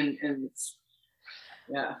done. And it's,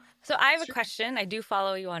 yeah. So I have a question. I do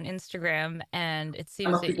follow you on Instagram, and it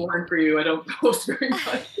seems that boring for you. I don't post very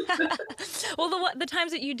much. Well, the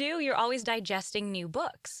times that you do, you're always digesting new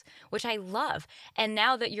books, which I love. And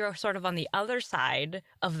now that you're sort of on the other side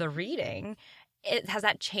of the reading, has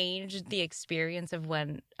that changed the experience of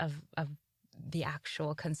the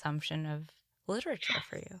actual consumption of literature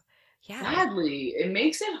for you? Yeah. Sadly, it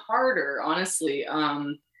makes it harder, honestly.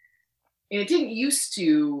 And it didn't used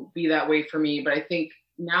to be that way for me, but I think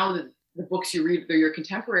now that the books you read, they're your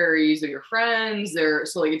contemporaries, they're your friends,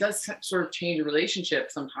 so like it does sort of change a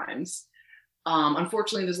relationship sometimes.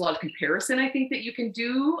 Unfortunately, there's a lot of comparison, I think, that you can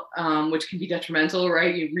do, which can be detrimental,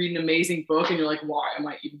 right? You read an amazing book and you're like, why am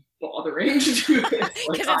I even bothering to do this?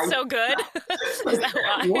 Because it's so good. Is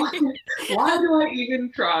that why? Why do I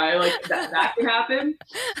even try? Like that can happen.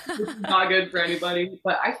 It's not good for anybody.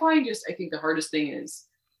 But I find I think the hardest thing is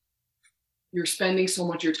you're spending so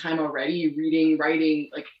much of your time already reading, writing,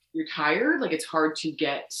 like you're tired, like it's hard to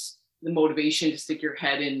get the motivation to stick your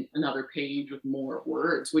head in another page with more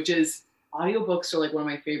words, which is, audiobooks are like one of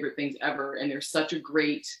my favorite things ever. And they're such a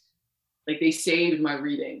great, like they saved my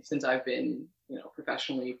reading since I've been, you know,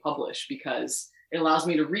 professionally published, because it allows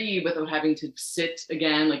me to read without having to sit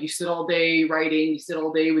again. Like you sit all day writing, you sit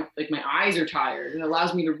all day with, like my eyes are tired, and it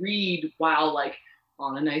allows me to read while like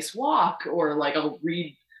on a nice walk, or like I'll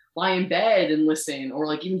read, lie in bed and listen, or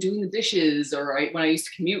like even doing the dishes, or when I used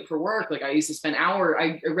to commute for work, like I used to spend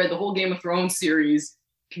I read the whole Game of Thrones series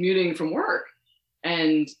commuting from work.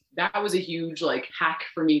 And that was a huge like hack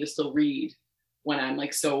for me to still read when I'm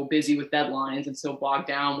like so busy with deadlines and so bogged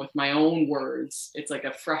down with my own words. It's like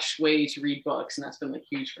a fresh way to read books, and that's been like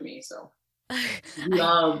huge for me. So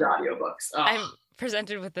loved audiobooks. Oh. I'm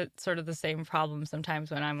presented with the sort of the same problem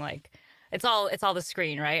sometimes when I'm like, it's all the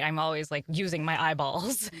screen, right? I'm always like using my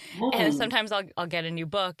eyeballs. And sometimes I'll get a new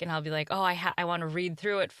book and I'll be like, oh, I want to read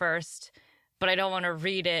through it first, but I don't want to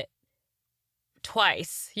read it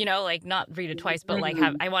twice, you know, like not read it twice, but like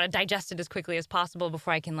I want to digest it as quickly as possible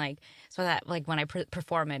before I can like, so that like when I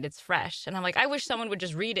perform it, it's fresh. And I'm like, I wish someone would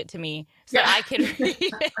just read it to me so that I can read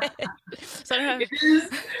it. So I don't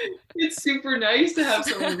have... It's super nice to have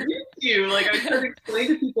someone read to you. Like I try to explain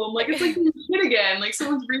to people, I'm like, it's like being a kid again. Like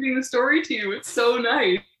someone's reading the story to you. It's so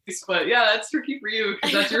nice. But yeah, that's tricky for you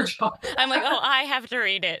because that's your job. I'm like, oh, I have to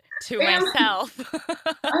read it to myself.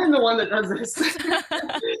 I'm the one that does this.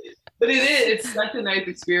 But it's such a nice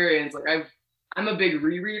experience. Like I'm a big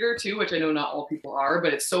rereader too, which I know not all people are,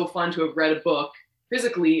 but it's so fun to have read a book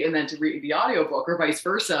physically and then to read the audiobook, or vice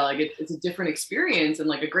versa. Like it's a different experience, and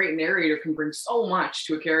like a great narrator can bring so much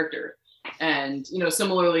to a character. And you know,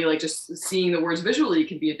 similarly, like just seeing the words visually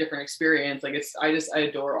can be a different experience. Like I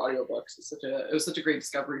adore audiobooks. It was such a great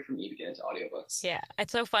discovery for me to get into audiobooks. Yeah,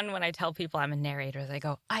 it's so fun when I tell people I'm a narrator. They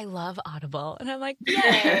go, I love Audible, and I'm like,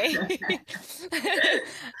 yay.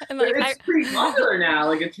 And like, it's pretty popular now.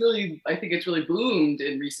 Like I think it's really boomed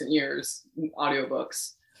in recent years,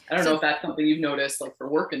 audiobooks. I don't know if that's something you've noticed like for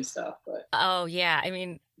work and stuff, but oh yeah, I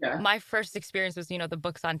mean, my first experience was, you know, the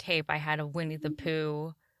books on tape. I had a Winnie the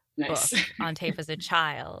Pooh book on tape as a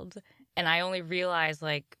child, and I only realized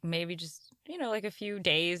like maybe just, you know, like a few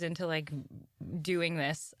days into like doing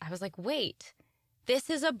this, I was like, wait, this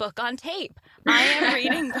is a book on tape. I am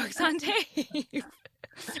reading books on tape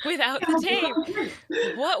without the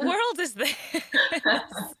tape. What world is this?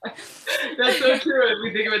 That's so true.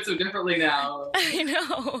 We think of it so differently now. I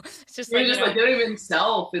know. It's just like, like they don't even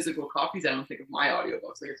sell physical copies, I don't think, of my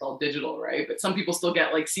audiobooks. Like it's all digital, right? But some people still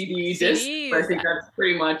get like CD discs. I think that's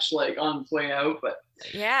pretty much like on its way out. But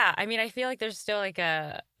yeah, I mean, I feel like there's still like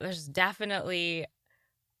there's definitely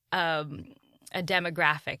a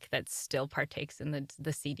demographic that still partakes in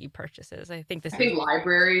the CD purchases. I think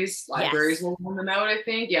libraries will loan them out. I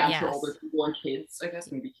think, yeah, for older people and kids. I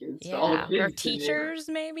guess maybe kids. Yeah, all the kids or teachers,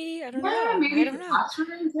 maybe. I don't know. Yeah, maybe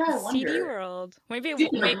classrooms. Yeah, I wonder. CD world. Maybe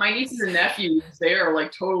like my nieces and nephews, they are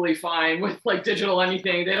like totally fine with like digital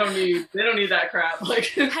anything. They don't need that crap. Like,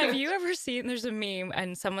 have you ever seen? There's a meme,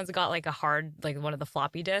 and someone's got like a hard, like one of the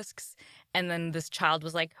floppy disks. And then this child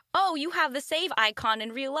was like, oh, you have the save icon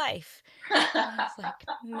in real life. And I was like,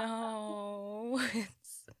 no,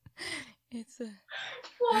 it's a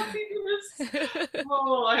floppy disk.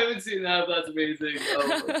 Oh, I haven't seen that. That's amazing.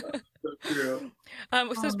 Oh my God, so true.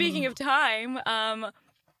 So speaking of time,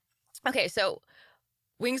 okay, so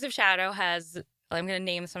Wings of Shadow has, I'm going to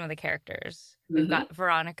name some of the characters. We've got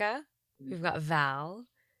Veronica, we've got Val,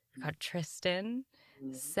 we've got Tristan,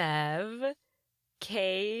 Sev,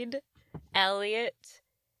 Cade, Elliot,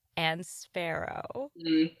 and Sparrow.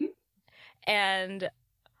 And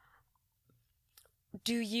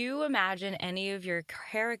do you imagine any of your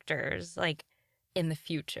characters like in the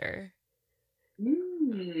future?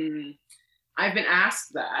 I've been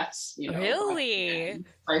asked that, you know, really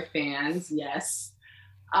by fans, yes.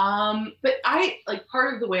 But I like,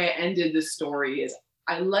 part of the way I ended the story is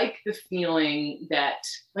I like the feeling that,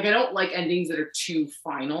 like, I don't like endings that are too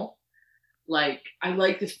final. Like, I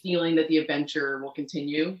like the feeling that the adventure will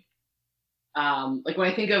continue. Like when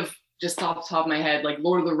I think of, just off the top of my head, like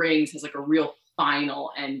Lord of the Rings has like a real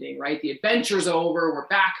final ending, right? The adventure's over, we're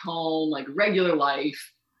back home, like regular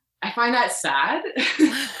life. I find that sad.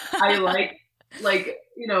 I like,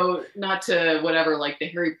 you know, not to whatever, like the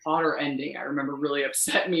Harry Potter ending, I remember really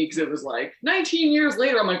upset me because it was like 19 years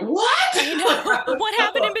later. I'm like, what? I know. What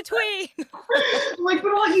happened in between? Like,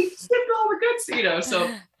 but he skipped all the good, you know,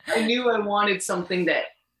 so I knew I wanted something that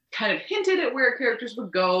kind of hinted at where characters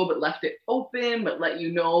would go, but left it open, but let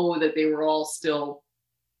you know that they were all still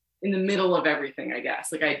in the middle of everything, I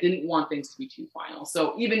guess. Like I didn't want things to be too final.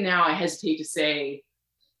 So even now I hesitate to say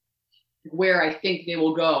where I think they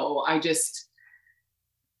will go.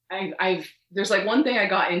 There's like one thing I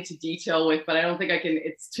got into detail with, but I don't think I can,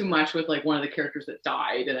 it's too much with like one of the characters that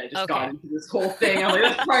died. And I just got into this whole thing. I'm like,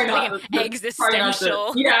 that's probably not, like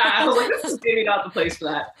existential. Yeah. I was like, this is maybe not the place for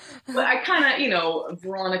that. But I kind of, you know,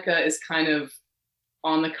 Veronica is kind of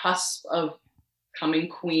on the cusp of coming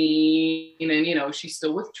queen, and, you know, she's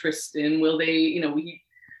still with Tristan. Will they, you know,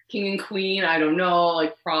 king and queen, I don't know,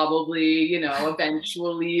 like probably, you know,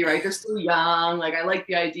 eventually, right? They're still young. Like I like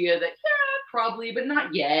the idea that, yeah, probably, but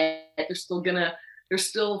not yet. They're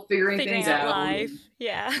still figuring things out. Life.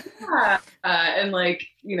 Yeah. And like,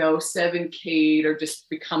 you know, Seb and Kate are just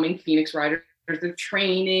becoming Phoenix Riders. They're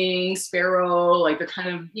training. Sparrow, like they're kind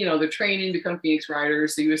of, you know, they're training to become Phoenix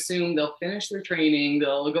Riders. So you assume they'll finish their training,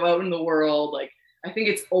 they'll go out in the world. Like I think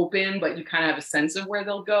it's open, but you kind of have a sense of where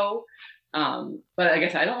they'll go. But I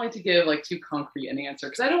guess I don't like to give like too concrete an answer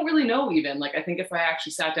because I don't really know even. Like I think if I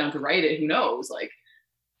actually sat down to write it, who knows? Like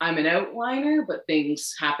I'm an outliner, but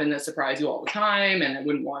things happen that surprise you all the time, and I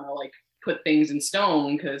wouldn't want to like put things in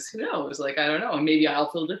stone because who knows? Like I don't know, maybe I'll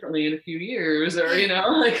feel differently in a few years, or you know,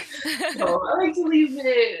 like. So I like to leave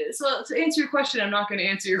it. So to answer your question, I'm not going to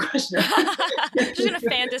answer your question. Just going to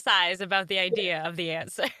fantasize about the idea of the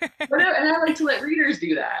answer. And I like to let readers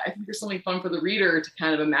do that. I think there's something fun for the reader to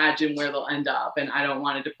kind of imagine where they'll end up, and I don't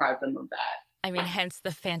want to deprive them of that. I mean, hence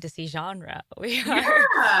the fantasy genre.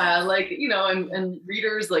 Yeah, like, you know, and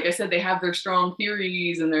readers, like I said, they have their strong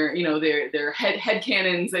theories and their, you know, their head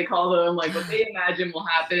canons, they call them, like what they imagine will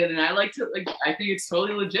happen. And I like to, like, I think it's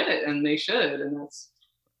totally legit, and they should, and that's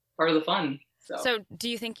part of the fun. So do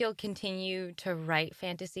you think you'll continue to write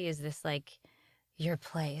fantasy? Is this like your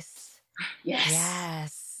place?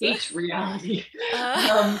 Yes. Hate reality.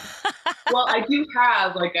 Well, I do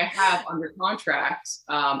have, like I have under contract,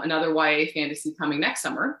 another YA fantasy coming next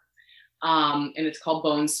summer. And it's called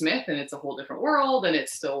Bonesmith, and it's a whole different world, and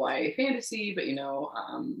it's still YA fantasy, but, you know,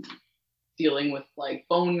 dealing with like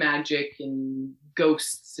bone magic and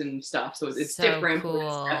ghosts and stuff. So it's so different. Cool. But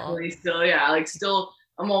it's definitely still, yeah, like still,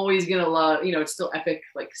 I'm always going to love, you know, it's still epic,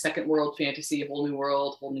 like second world fantasy, a whole new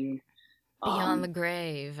world, whole new. Beyond the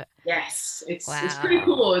grave. Yes, it's pretty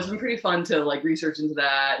cool. It's been pretty fun to like research into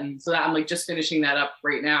that, and so that I'm like just finishing that up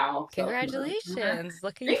right now. Congratulations!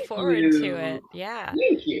 Looking forward to it. Yeah.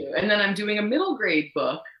 Thank you. And then I'm doing a middle grade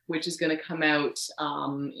book, which is going to come out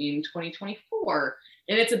in 2024,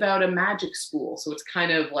 and it's about a magic school. So it's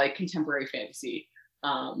kind of like contemporary fantasy,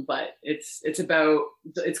 but it's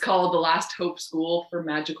called The Last Hope School for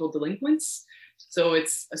Magical Delinquents. So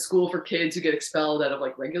it's a school for kids who get expelled out of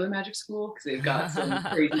like regular magic school because they've got some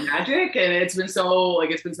crazy magic, and it's been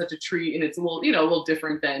such a treat, and it's a little, you know, a little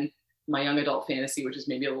different than my young adult fantasy, which is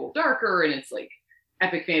maybe a little darker, and it's like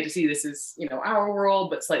epic fantasy. This is, you know, our world,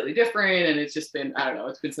 but slightly different, and it's just been, I don't know,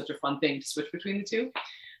 it's been such a fun thing to switch between the two.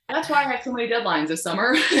 That's why I had so many deadlines this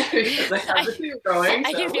summer because I have the two going.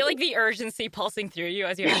 I can feel like the urgency pulsing through you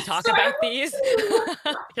as you have to talk about these.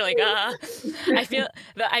 You're like, I feel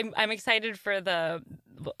that I'm excited for the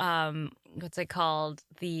what's it called?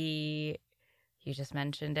 You just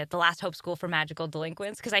mentioned it, The Last Hope School for Magical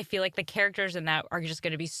Delinquents, because I feel like the characters in that are just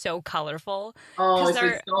going to be so colorful. Oh, it's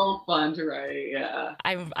been so fun to write. Yeah,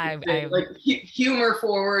 I'm like humor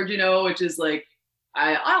forward, you know, which is like.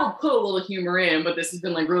 I'll put a little humor in, but this has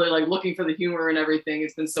been like really like looking for the humor and everything.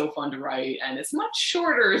 It's been so fun to write, and it's much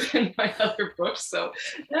shorter than my other books, so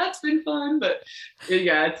that's been fun. But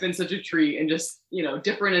yeah, it's been such a treat, and just, you know,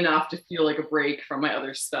 different enough to feel like a break from my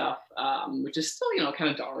other stuff, which is still, you know, kind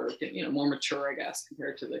of dark and, you know, more mature, I guess,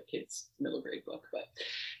 compared to the kids' middle grade book. But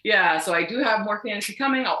yeah, so I do have more fantasy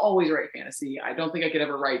coming. I'll always write fantasy. I don't think I could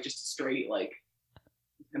ever write just a straight like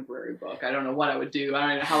contemporary book. I don't know what I would do. I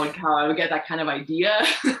don't know how I would get that kind of idea.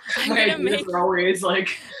 My ideas are always like.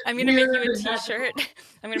 I'm gonna make you a T-shirt.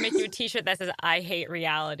 I'm gonna make you a T-shirt that says "I hate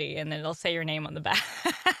reality," and then it'll say your name on the back.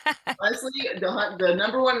 Honestly, the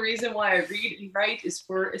number one reason why I read and write is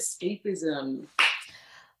for escapism.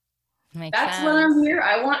 That's sense. What I'm here.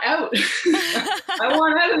 I want out. I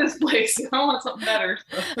want out of this place. I want something better.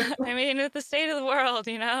 So. I mean, with the state of the world,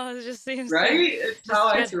 you know, it just seems right. It's how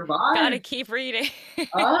I survive. Gotta keep reading.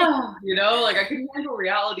 You know, like I can handle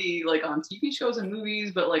reality like on TV shows and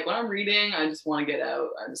movies, but like when I'm reading, I just want to get out.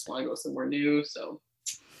 I just want to go somewhere new. So,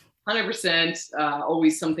 100%.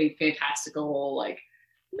 Always something fantastical, like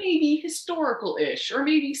maybe historical-ish or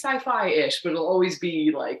maybe sci-fi-ish, but it'll always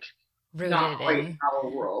be like. Rooted not quite in our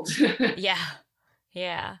world. Yeah.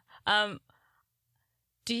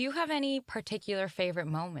 Do you have any particular favorite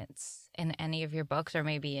moments in any of your books, or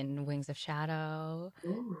maybe in Wings of Shadow,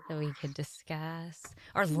 Ooh. that we could discuss?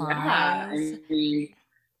 Or Yeah, lines? I mean,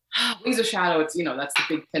 Wings of Shadow, it's, that's the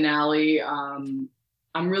big finale.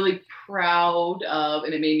 I'm really proud of,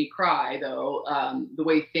 and it made me cry though, the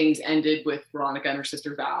way things ended with Veronica and her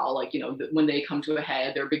sister Val. Like, when they come to a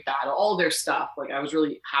head, their big battle, all their stuff. Like, I was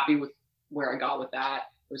really happy with where I got with that.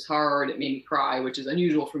 It was hard. It made me cry, which is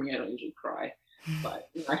unusual for me. I don't usually cry, but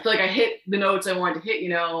I feel like I hit the notes I wanted to hit,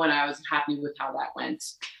 and I was happy with how that went.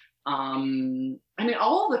 I mean,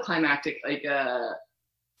 all of the climactic, like,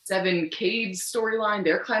 Seven Cade's storyline,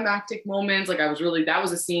 their climactic moments, like, that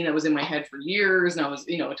was a scene that was in my head for years, and I was,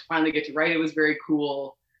 to finally get to write it was very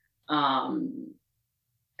cool. And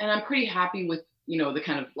I'm pretty happy with, the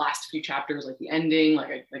kind of last few chapters, like the ending.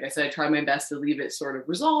 Like I said, I tried my best to leave it sort of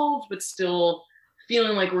resolved, but still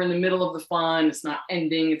feeling like we're in the middle of the fun. It's not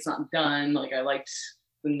ending, it's not done. Like, I liked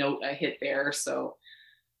the note I hit there. So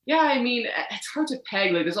yeah, I mean, it's hard to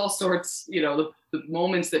peg. Like, there's all sorts, the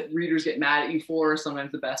moments that readers get mad at you for are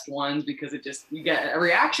sometimes the best ones, because you get a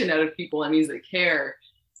reaction out of people. That means they care.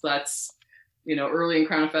 So that's, early in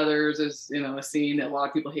Crown of Feathers is, a scene that a lot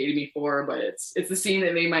of people hated me for, but it's the scene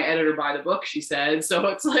that made my editor buy the book, she said. So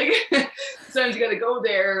it's like, sometimes you got to go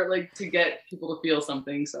there, like, to get people to feel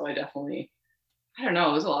something. So I don't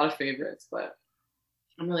know, there's a lot of favorites, but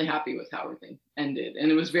I'm really happy with how everything ended.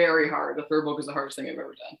 And it was very hard. The third book is the hardest thing I've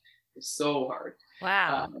ever done. It's so hard.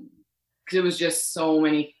 Wow. Because it was just so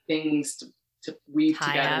many things to weave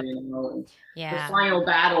together. And yeah. The final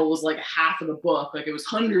battle was like half of the book. Like, it was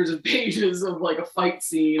hundreds of pages of like a fight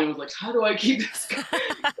scene. I was like, how do I keep this going?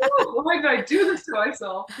 Why did I do this to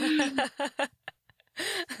myself? And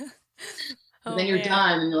then you're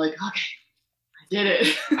done and you're like, okay, did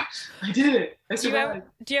it. I did it. I survived.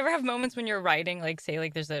 Do you ever have moments when you're writing, like, say,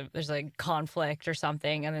 like, there's like conflict or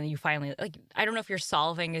something, and then you finally, like, I don't know if you're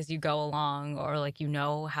solving as you go along, or like,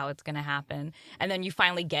 how it's gonna happen, and then you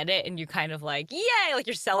finally get it and you kind of like, yay, like,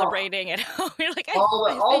 you're celebrating it. You're like,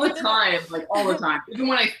 all the time, like, all the time. Even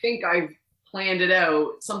when I think I've planned it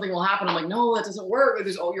out, something will happen. I'm like, no, that doesn't work.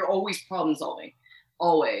 You're always problem solving.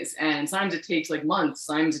 Always. And sometimes it takes like months,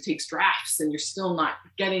 sometimes it takes drafts, and you're still not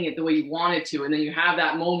getting it the way you wanted to. And then you have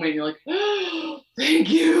that moment, you're like, oh, thank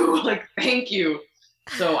you. Like, thank you.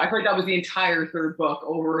 So I feel like that was the entire third book,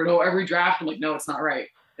 over and over. Every draft, I'm like, no, it's not right.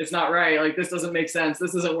 It's not right. Like, this doesn't make sense.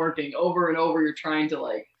 This isn't working. Over and over, you're trying to,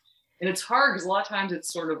 like, and it's hard because a lot of times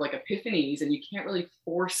it's sort of like epiphanies, and you can't really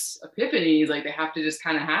force epiphanies. Like, they have to just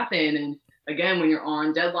kind of happen. And again, when you're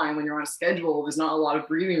on deadline, when you're on a schedule, there's not a lot of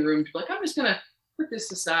breathing room to be like, I'm just going to put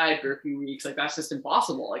this aside for a few weeks. Like, that's just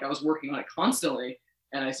impossible. Like, I was working on it constantly,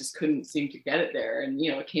 and I just couldn't seem to get it there. And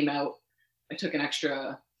it came out, I took an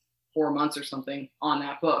extra 4 months or something on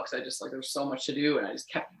that book. So I just, like, there's so much to do, and I just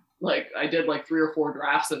kept, like, I did like 3 or 4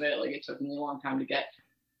 drafts of it. Like, it took me a long time to get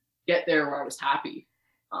there where I was happy.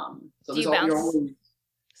 So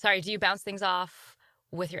do you bounce things off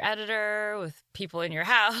with your editor, with people in your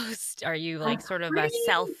house? Are you like sort of a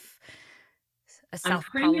self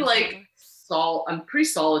I'm pretty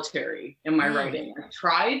solitary in my writing. I've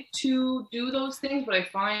tried to do those things, but I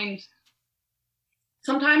find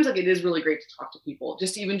sometimes, like, it is really great to talk to people,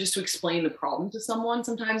 just to explain the problem to someone.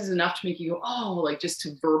 Sometimes is enough to make you go, oh, like, just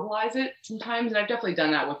to verbalize it sometimes. And I've definitely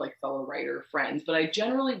done that with, like, fellow writer friends, but I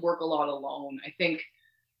generally work a lot alone. I think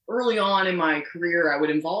early on in my career, I would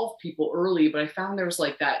involve people early, but I found there was,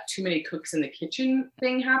 like, that too many cooks in the kitchen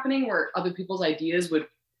thing happening, where other people's ideas would,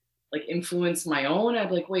 like, influence my own. I'd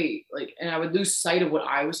be like, wait, like, and I would lose sight of what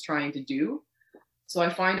I was trying to do. So I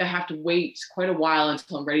find I have to wait quite a while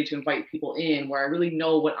until I'm ready to invite people in, where I really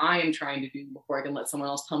know what I am trying to do before I can let someone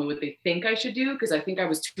else tell me what they think I should do. Because I think I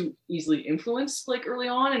was too easily influenced, like, early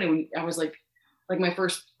on. And I was like my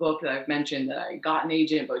first book that I've mentioned, that I got an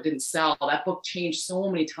agent, but it didn't sell. That book changed so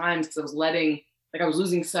many times because I was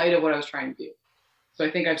losing sight of what I was trying to do. So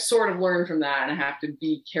I think I've sort of learned from that, and I have to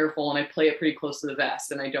be careful, and I play it pretty close to the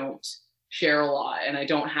vest, and I don't share a lot, and I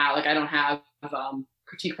don't have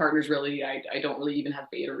critique partners, really. I don't really even have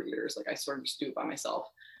beta readers. Like, I sort of just do it by myself,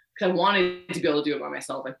 because I wanted to be able to do it by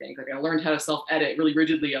myself. I think, like, I learned how to self-edit really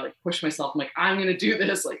rigidly. I, like, push myself. I'm like, I'm going to do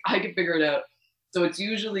this. Like, I can figure it out. So it's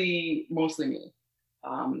usually mostly me.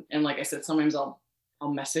 And like I said, sometimes I'll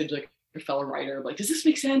message, like, a fellow writer, like, does this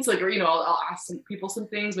make sense? Like, or, I'll ask some people some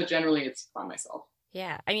things, but generally it's by myself.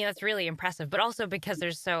 Yeah. I mean, that's really impressive, but also because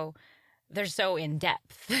they're so in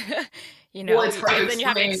depth, Well, it's hard then you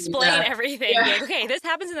have to explain everything. Yeah. Like, okay, this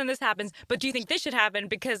happens and then this happens, but do you think this should happen?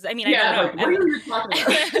 Because, I mean, I don't know. Like, what are you talking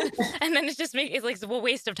about? And then it's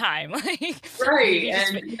waste of time. Like, right.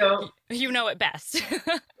 you know it best.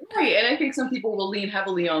 Right. And I think some people will lean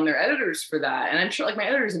heavily on their editors for that. And I'm sure like my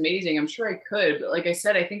editor is amazing. I'm sure I could, but like I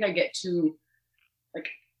said, I think I get too like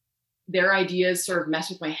their ideas sort of mess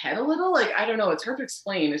with my head a little. Like, I don't know. It's hard to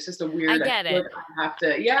explain. It's just a weird, I get it. Like I have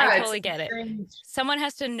to, yeah. I totally get it. Someone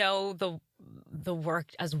has to know the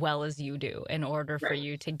work as well as you do in order for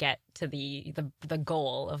you to get to the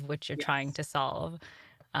goal of which you're trying to solve.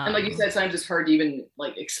 And like you said, sometimes it's hard to even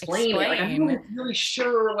like explain it. Like I'm not really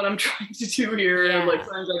sure what I'm trying to do here. Yeah. Like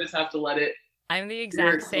sometimes I just have to let it. I'm the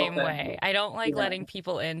exact same way. I don't like letting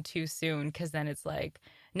people in too soon because then it's like,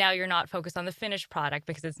 now you're not focused on the finished product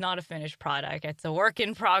because it's not a finished product. It's a work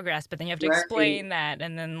in progress, but then you have to explain that.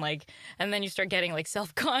 And then you start getting like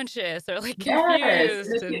self-conscious or like confused.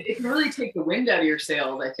 Yes. It can really take the wind out of your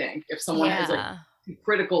sails, I think. If someone has like too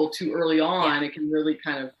critical too early on, it can really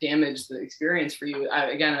kind of damage the experience for you.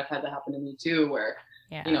 I've had that happen to me too, where,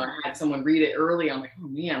 you know, I had someone read it early. I'm like, oh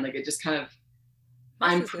man, like it just kind of,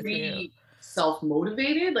 I'm pretty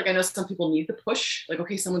self-motivated. Like I know some people need the push. Like,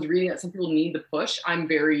 okay, someone's reading it. Some people need the push. I'm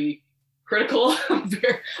very critical.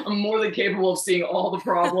 I'm more than capable of seeing all the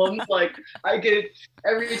problems. Like I get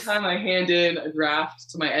every time I hand in a draft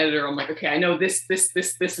to my editor, I'm like, okay, I know this,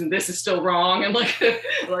 and this is still wrong. And like,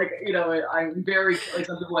 you know, I'm very like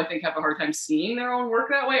some people I think have a hard time seeing their own work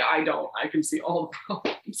that way. I don't. I can see all the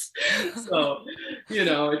problems. So, you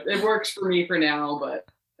know, it works for me for now. But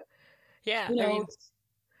yeah, you know, I mean,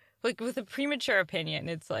 like with a premature opinion,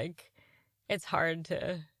 it's like it's hard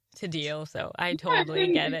to deal. So I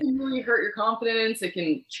totally get it. It can really hurt your confidence. It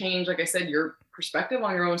can change, like I said, your perspective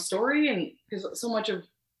on your own story. And because so much of,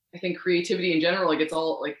 I think, creativity in general, like it's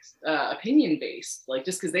all like opinion based. Like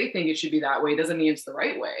just because they think it should be that way doesn't mean it's the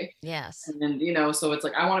right way. Yes. And, you know, so it's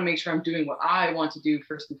like, I want to make sure I'm doing what I want to do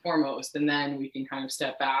first and foremost. And then we can kind of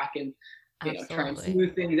step back and, you know, try and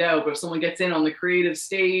smooth things out. But if someone gets in on the creative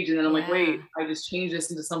stage and then I'm like, wait, I just changed this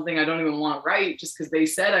into something I don't even want to write just because they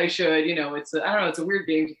said I should, you know, I don't know, it's a weird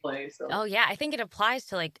game to play. So. Oh yeah, I think it applies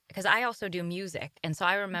to like, because I also do music. And so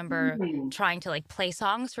I remember trying to like play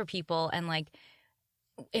songs for people and like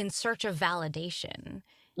in search of validation.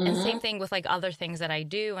 And same thing with like other things that I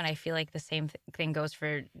do. And I feel like the same thing goes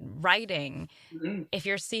for writing. If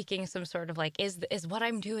you're seeking some sort of like, is what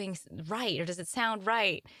I'm doing right? Or does it sound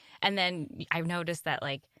right? And then I've noticed that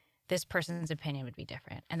like this person's opinion would be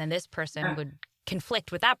different. And then this person would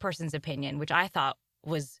conflict with that person's opinion, which I thought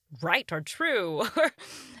was right or true.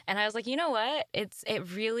 And I was like, you know what? It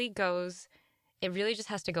really just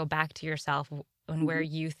has to go back to yourself and where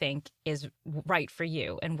you think is right for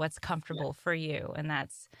you and what's comfortable for you. And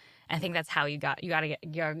I think that's how you got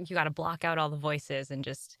to block out all the voices and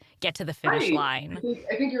just get to the finish line.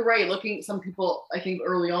 I think you're right. Some people, I think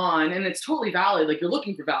early on, and it's totally valid. Like you're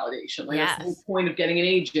looking for validation. Like that's the whole point of getting an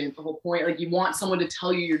agent. The whole point, like you want someone to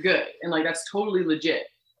tell you you're good. And like, that's totally legit.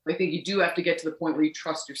 I think you do have to get to the point where you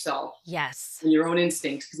trust yourself. Yes. And your own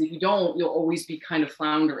instincts. Because if you don't, you'll always be kind of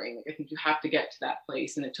floundering. Like, I think you have to get to that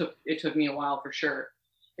place. And it took me a while for sure.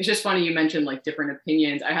 It's just funny you mentioned like different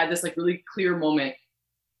opinions. I had this like really clear moment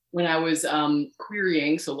when I was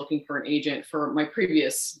querying, so looking for an agent for my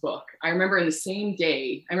previous book. I remember in the same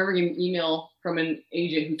day, I remember getting an email from an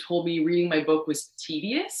agent who told me reading my book was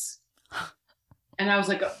tedious. And I was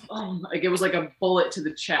like, oh, like it was like a bullet to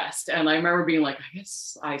the chest. And I remember being like, I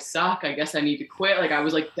guess I suck. I guess I need to quit. Like I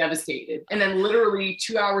was like devastated. And then literally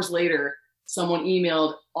 2 hours later, someone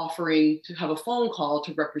emailed offering to have a phone call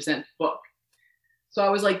to represent the book. So I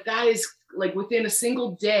was like, that is like within a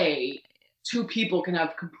single day, two people can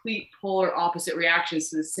have complete polar opposite reactions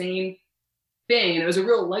to the same thing. And it was a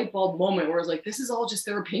real light bulb moment where I was like, this is all just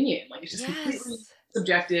their opinion. Like it's just completely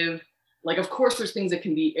subjective. Like, of course, there's things that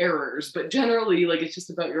can be errors, but generally, like, it's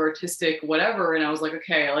just about your artistic whatever. And I was like,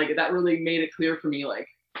 okay, like, that really made it clear for me, like,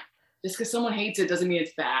 just because someone hates it doesn't mean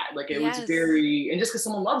it's bad. Like, it was and just because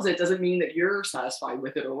someone loves it doesn't mean that you're satisfied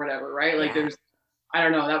with it or whatever, right? Like, I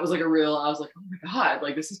don't know, that was like I was like, oh my God,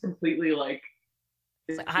 like, this is completely, like,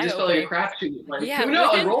 it just felt like a crapshoot. Like, who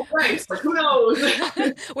knows? Roll dice. Like, who knows?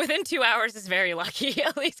 Within 2 hours is very lucky,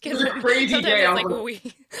 at least. It was a crazy day. It's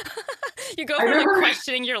like, you go from like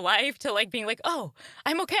questioning your life to like being like, oh,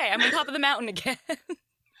 I'm okay. I'm on top of the mountain again.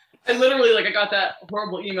 And literally, like, I got that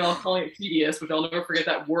horrible email calling it tedious, which I'll never forget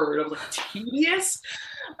that word. I was like, tedious?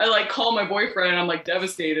 I like call my boyfriend and I'm like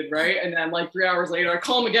devastated, right? And then like 3 hours later, I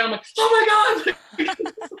call him again. I'm like, oh my God.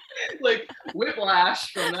 Like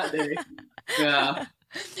whiplash from that day. Yeah.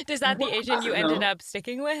 Is that the agent you ended up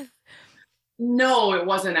sticking with? No, it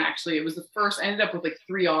wasn't actually. It was the first. I ended up with like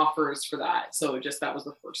 3 offers for that. So that was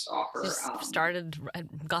the first offer. Just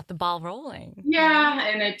got the ball rolling. Yeah.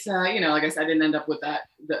 And it's, you know, like I said, I didn't end up with that.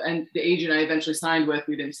 The agent I eventually signed with,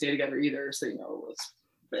 we didn't stay together either. So, you know, it was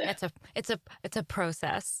It's a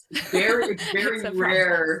process. It's It's very a process.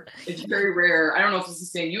 rare. It's very rare. I don't know if it's the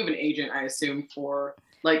same. You have an agent, I assume, for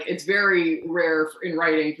like it's very rare in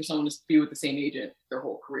writing for someone to be with the same agent their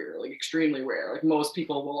whole career. Like extremely rare. Like most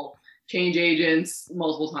people will change agents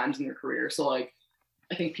multiple times in their career. So like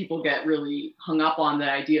I think people get really hung up on the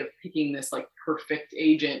idea of picking this like perfect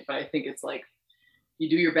agent, but I think it's like you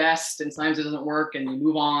do your best and sometimes it doesn't work and you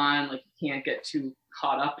move on. Like you can't get too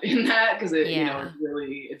caught up in that because it, you know,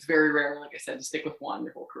 Yeah. it's very rare, like I said, to stick with one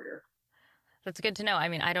your whole career. That's good to know. I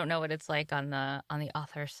mean, I don't know what it's like on the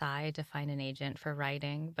author side to find an agent for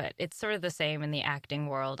writing, but it's sort of the same in the acting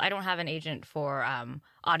world. I don't have an agent for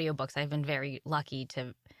audiobooks. I've been very lucky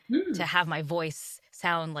to Hmm. have my voice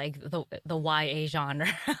sound like the YA genre.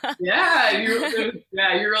 Yeah,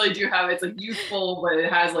 you really do have it's like youthful, but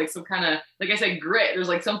it has like some kind of like I said, grit. There's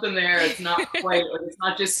like something there. It's not quite like it's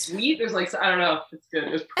not just sweet. There's like I don't know. It's good.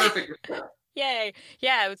 It was perfect for that. Yay.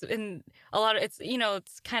 Yeah, it was in a lot of it's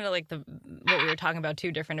it's kind of like the what we were talking about,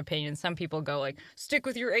 two different opinions. Some people go like stick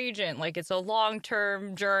with your agent, like it's a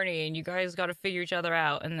long-term journey and you guys got to figure each other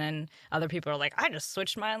out. And then other people are like I just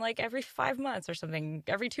switched mine like every 5 months or something,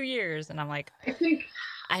 every 2 years, and I'm like I think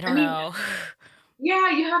I I don't mean, know.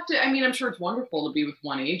 yeah, you have to. I mean, I'm sure it's wonderful to be with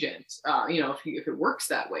one agent, you know, if it works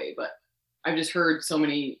that way. But I've just heard so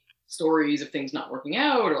many stories of things not working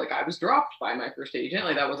out, or like I was dropped by my first agent.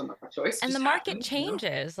 Like that wasn't my choice; it And the just market happened, you know.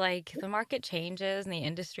 changes. Like the market changes and the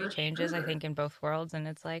industry For changes, I sure. think, in both worlds. And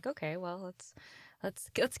it's like, okay, well,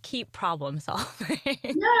 let's keep problem solving.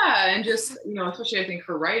 Yeah, and just you know, especially I think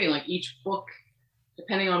for writing, like each book,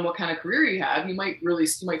 depending on what kind of career you have, you might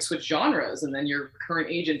switch genres, and then your current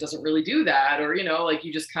agent doesn't really do that, or you know, like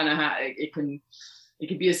you just kind of it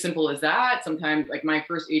could be as simple as that. Sometimes, like my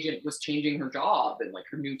first agent was changing her job and like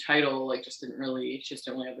her new title, like she just didn't really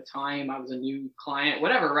have the time. I was a new client,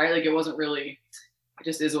 whatever, right? Like it wasn't really, it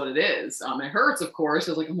just is what it is. It hurts, of course.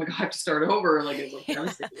 It was like, oh my God, I have to start over. Like it was Yeah,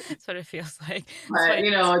 devastating. that's what it feels like. That's But funny. you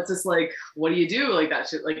know, it's just like, what do you do? Like that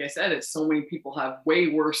shit, like I said, it's so many people have way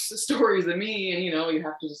worse stories than me. And you know, you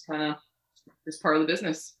have to just kind of, it's part of the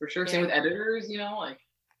business for sure. Same Yeah, with editors, you know, like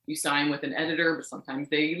you sign with an editor, but sometimes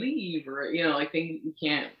they leave or, you know, like things you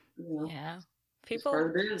can't, you know, yeah. it's part People,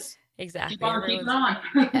 of it is. Keep exactly. on keeping Everyone's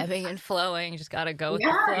on. ebbing and flowing. You just gotta go with the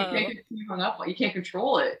Yeah, you can't flow. get too hung up. You can't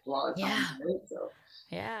control it a lot of times, Yeah, right? So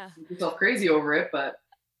yeah. make yourself crazy over it. But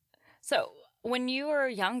So when you were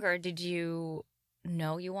younger, did you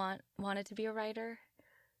know you wanted to be a writer?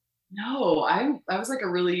 no, I was like a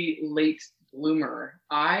really late bloomer.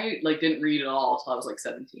 I like didn't read at all until I was like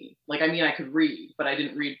 17. Like I mean I could read, but I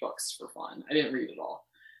didn't read books for fun. I didn't read at all.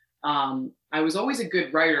 I was always a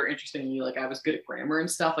good writer, interestingly. Like I was good at grammar and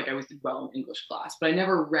stuff. Like I always did well in English class, but I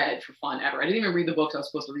never read for fun ever. I didn't even read the books I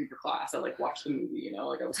was supposed to read for class. I like watched the movie, you know,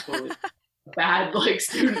 like I was totally a bad like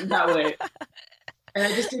student that way.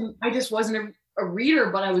 And I just wasn't a reader,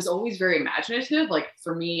 but I was always very imaginative. Like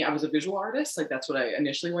for me, I was a visual artist. Like that's what I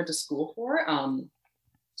initially went to school for.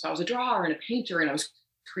 So I was a drawer and a painter and I was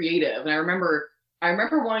creative. And I remember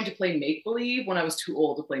wanting to play make believe when I was too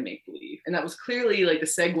old to play make believe. And that was clearly like the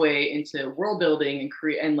segue into world building and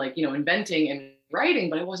create and like, you know, inventing and writing,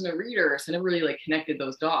 but I wasn't a reader. So I never really like connected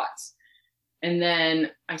those dots. And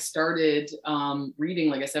then I started reading,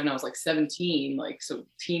 like I said, when I was like 17, like, so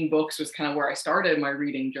teen books was kind of where I started my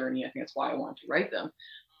reading journey. I think that's why I wanted to write them.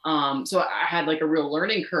 So I had like a real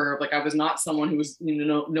learning curve. Like I was not someone who was, you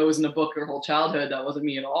know, nose in a book their whole childhood. That wasn't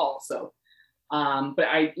me at all. So, but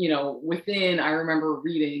I, you know, I remember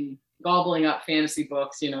reading, gobbling up fantasy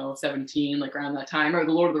books, you know, 17, like around that time, or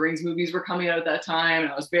the Lord of the Rings movies were coming out at that time.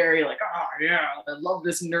 And I was very like, oh yeah, I love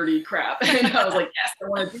this nerdy crap. And I was like, yes, I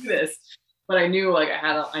want to do this. But I knew like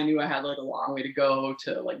I knew I had like a long way to go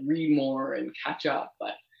to like read more and catch up.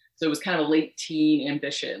 But so it was kind of a late teen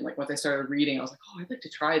ambition. Like once I started reading, I was like, oh, I'd like to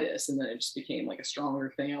try this. And then it just became like a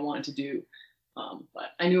stronger thing I wanted to do. But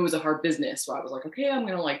I knew it was a hard business. So I was like, okay,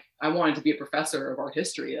 I wanted to be a professor of art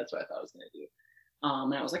history. That's what I thought I was going to do.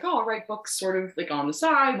 And I was like, oh, I'll write books sort of like on the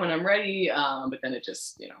side when I'm ready. But then it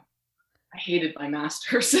just, you know, I hated my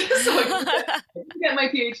master's. So I didn't get my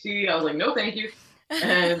PhD. I was like, no, thank you.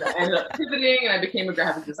 And I ended up pivoting and I became a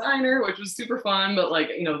graphic designer, which was super fun. But like,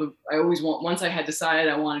 you know, once I had decided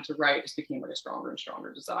I wanted to write, it just became like a stronger and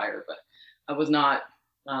stronger desire. But I was not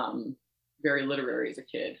very literary as a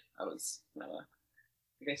kid. I was,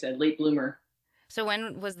 like I said, late bloomer. So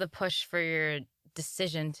when was the push for your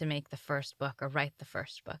decision to make the first book or write the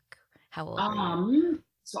first book? How old were you?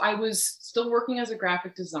 So I was still working as a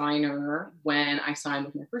graphic designer when I signed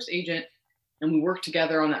with my first agent. And we worked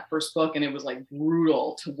together on that first book, and it was like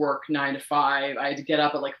brutal to work 9 to 5. I had to get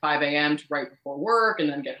up at like 5 a.m. to write before work, and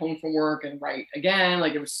then get home from work and write again.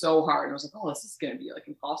 Like, it was so hard. And I was like, oh, this is going to be like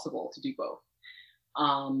impossible to do both.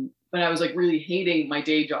 But I was like really hating my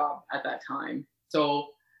day job at that time. So,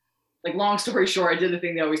 like, long story short, I did the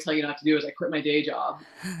thing they always tell you not to do, is I quit my day job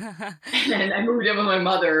and I moved in with my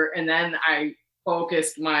mother. And then I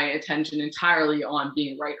focused my attention entirely on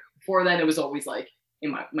being a writer. Before then, it was always like in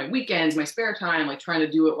my weekends, my spare time, like trying to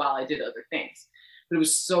do it while I did other things. But it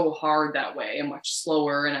was so hard that way and much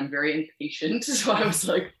slower, and I'm very impatient. So I was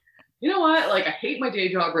like, you know what? Like, I hate my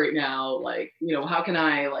day job right now. Like, you know, how can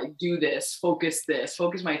I like do this, focus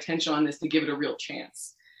my attention on this to give it a real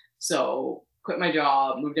chance? So quit my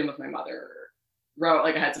job, moved in with my mother, wrote,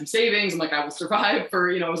 like, I had some savings. I'm like, I will survive for,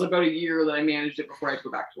 you know, it was about a year that I managed it before I had to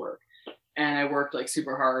go back to work. And I worked like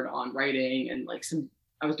super hard on writing, and like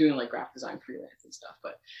I was doing like graphic design freelance and stuff,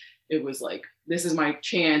 but it was like, this is my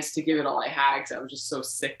chance to give it all I had, because I was just so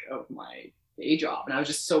sick of my day job. And I was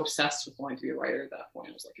just so obsessed with wanting to be a writer at that point.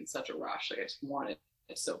 I was like in such a rush. Like, I just wanted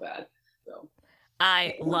it so bad. So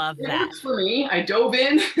I love it that. worked for me. I dove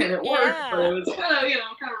in and it worked, but it was kind of, kind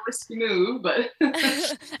of a risky move. But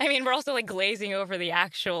I mean, we're also like glazing over the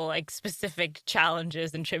actual like specific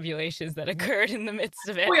challenges and tribulations that occurred in the midst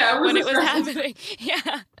of it when it was happening.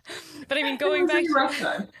 Yeah. But I mean, going back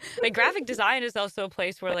to like graphic design is also a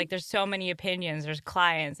place where like there's so many opinions, there's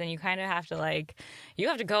clients, and you kind of have to like, you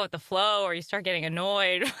have to go with the flow or you start getting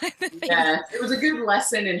annoyed by the things. Yeah, it was a good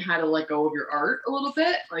lesson in how to let go of your art a little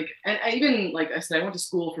bit. Like, and I even, like I said, I went to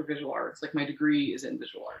school for visual arts. Like, my degree is in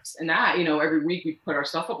visual arts, and that, every week we put our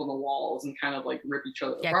stuff up on the walls and kind of like rip each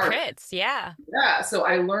other apart. Crits, yeah. Yeah, so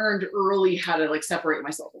I learned early how to like separate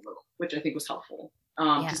myself a little, which I think was helpful.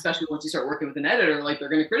 Especially once you start working with an editor, like, they're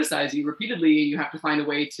going to criticize you repeatedly. You have to find a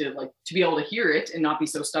way to be able to hear it and not be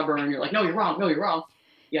so stubborn. And you're like, no, you're wrong. No, you're wrong.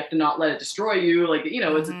 You have to not let it destroy you. Like,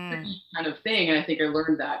 it's a tricky kind of thing. And I think I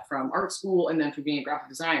learned that from art school and then from being a graphic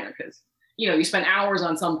designer, because, you spend hours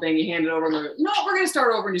on something, you hand it over and they're like, no, we're going to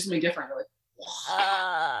start over and do something different. You're like,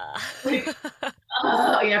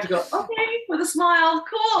 you have to go, okay, with a smile.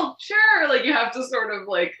 Cool. Sure. Like, you have to sort of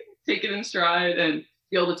like take it in stride and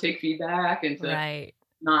be able to take feedback and to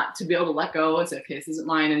not to be able to let go and say, okay, this isn't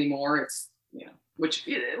mine anymore. It's, which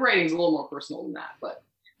writing's a little more personal than that, but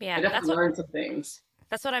I definitely learned some things.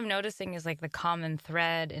 That's what I'm noticing is like the common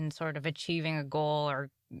thread in sort of achieving a goal or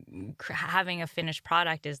having a finished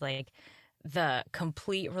product is like the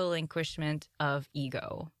complete relinquishment of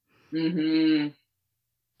ego. Mm-hmm.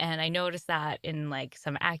 And I noticed that in like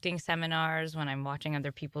some acting seminars when I'm watching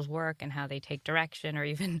other people's work and how they take direction, or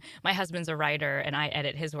even my husband's a writer and I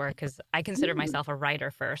edit his work because I consider myself a writer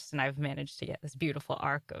first. And I've managed to get this beautiful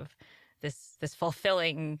arc of this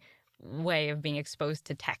fulfilling way of being exposed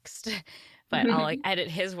to text. But I'll like edit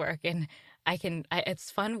his work, and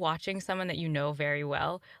it's fun watching someone that you know very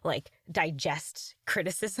well like digest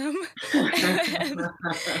criticism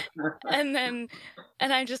and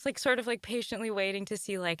I'm just like sort of like patiently waiting to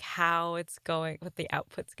see like how it's going, what the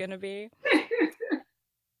output's gonna be.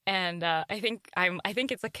 And I think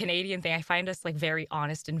it's a Canadian thing. I find us like very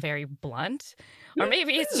honest and very blunt, or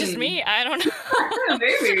maybe it's just me. I don't know.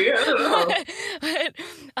 Maybe, I don't know. but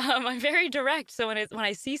I'm very direct. So when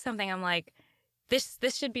I see something, I'm like,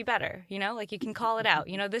 this should be better. Like, you can call it out.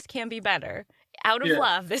 This can be better. Out of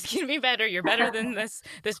love, this can be better. You're better than this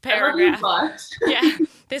paragraph. Yeah,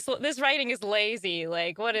 this writing is lazy.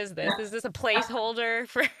 Like, what is this? Is this a placeholder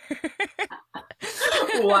for?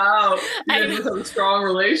 Wow, you guys have a strong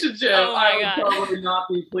relationship. Oh my God. I would probably not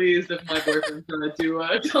be pleased if my boyfriend's gonna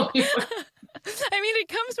tell me what. I mean, it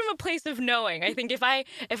comes from a place of knowing. I think if I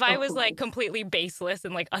was like completely baseless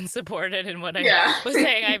and like unsupported in what I was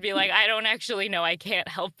saying, I'd be like, I don't actually know. I can't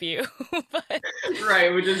help you. But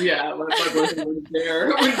right, which is my boyfriend wouldn't dare.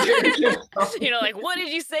 Like, what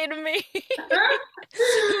did you say to me?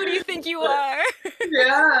 Who do you think you are?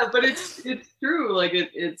 Yeah, but it's true. Like,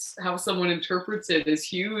 it's how someone interprets it is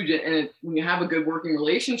huge, and when you have a good working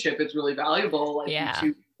relationship, it's really valuable. Like, you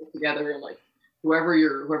two get together and like.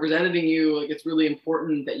 Whoever's editing you, like, it's really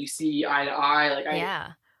important that you see eye to eye. Like,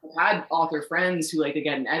 I've had author friends who like to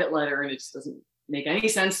get an edit letter and it just doesn't make any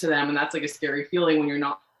sense to them, and that's like a scary feeling when you're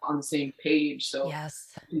not on the same page. So it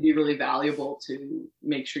can be really valuable to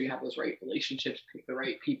make sure you have those right relationships, pick the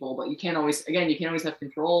right people, but you can't always have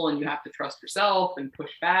control, and you have to trust yourself and push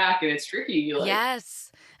back, and it's tricky. Like,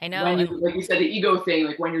 yes, I know. When like you said, the ego thing,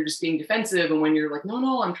 like when you're just being defensive, and when you're like,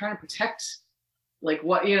 no, I'm trying to protect. Like,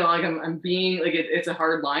 what, like I'm being like, it's a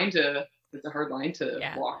hard line to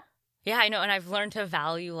walk. Yeah, I know. And I've learned to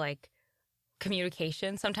value like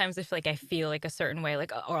communication. Sometimes if like I feel like a certain way,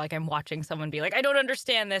 like, or like I'm watching someone be like, I don't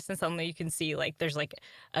understand this, and suddenly you can see like there's like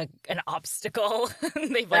an obstacle.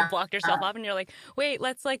 They've like blocked yourself up, and you're like, wait,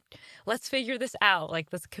 let's figure this out. Like,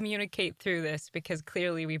 let's communicate through this, because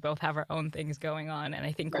clearly we both have our own things going on, and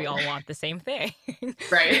I think we all want the same thing.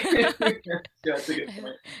 Right. Yeah, that's a good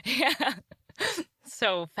point. Yeah.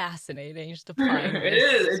 So fascinating, just applying It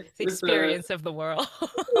is. the experience of the world.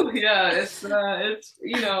 Yeah, it's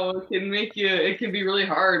it can be really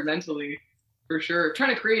hard mentally, for sure.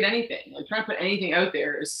 Trying to create anything, like trying to put anything out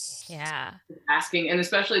there is asking, and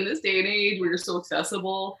especially in this day and age where you're so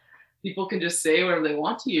accessible, people can just say whatever they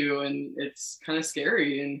want to you, and it's kind of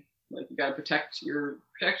scary. And like, you got to protect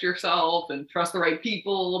yourself and trust the right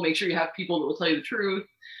people. Make sure you have people that will tell you the truth.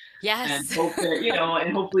 Yes. And hope that,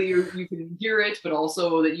 and hopefully you can hear it, but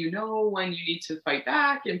also that when you need to fight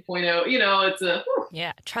back and point out, it's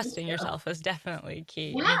trusting yourself is definitely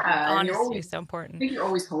key. Yeah. Honesty is so important. I think you're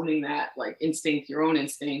always honing that like instinct, your own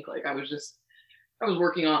instinct. Like I was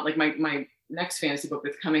working on like my next fantasy book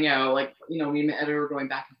that's coming out, like, me and my editor were going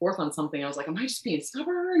back and forth on something. I was like, am I just being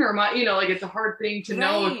stubborn, or am I, like, it's a hard thing to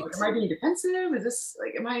know. Like, am I being defensive? Is this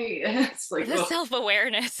like, it's like the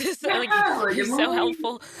self-awareness is so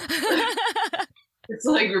helpful. It's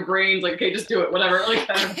like your brain's like, okay, just do it, whatever. Like,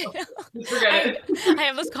 just forget it. I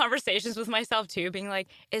have those conversations with myself too, being like,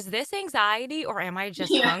 is this anxiety or am I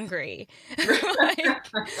just hungry?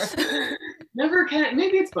 Never can.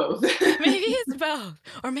 Maybe it's both. Maybe it's both.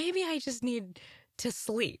 Or maybe I just need to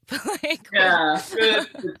sleep. Yeah, good.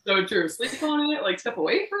 It's so true. Sleep on it, like step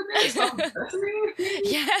away from it. Stop obsessing.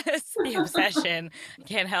 Yes, the obsession. I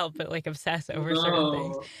can't help but like obsess over certain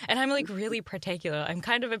things. And I'm like really particular. I'm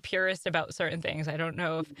kind of a purist about certain things. I don't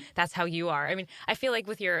know if that's how you are. I mean, I feel like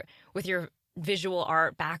with your visual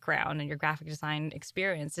art background and your graphic design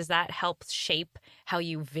experience, does that help shape how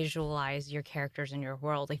you visualize your characters in your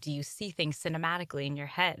world? Like, do you see things cinematically in your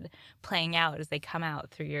head playing out as they come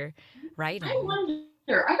out through your writing? I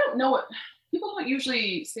wonder. I don't know what people don't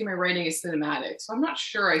usually say my writing is cinematic, so I'm not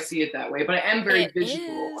sure I see it that way, but I am very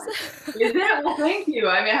visual. Is it? Well, thank you.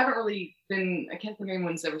 I mean, I haven't really been, I can't think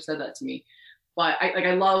anyone's ever said that to me. But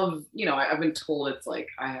I love, I've been told it's like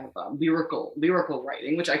I have lyrical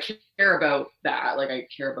writing, which I care about that. Like I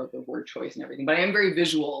care about the word choice and everything, but I am very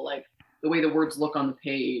visual, like the way the words look on the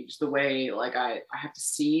page, the way like I have to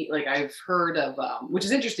see, like I've heard of, which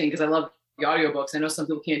is interesting because I love the audiobooks. I know some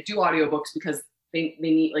people can't do audiobooks because they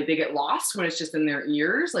need, like they get lost when it's just in their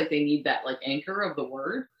ears. Like they need that like anchor of the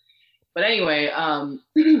word. But anyway, oh,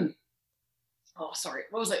 sorry.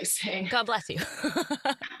 What was I saying? God bless you.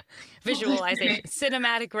 Visualization,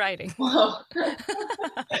 cinematic writing. Well,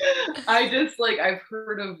 I just like, I've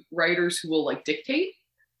heard of writers who will like dictate.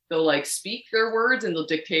 They'll like speak their words and they'll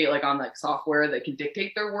dictate like on like software that can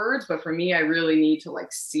dictate their words. But for me, I really need to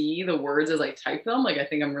like see the words as I type them. Like I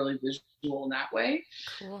think I'm really visual in that way.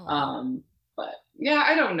 Cool. But yeah,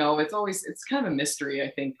 I don't know. It's kind of a mystery,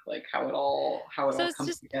 I think, like how it all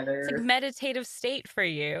comes together. It's like meditative state for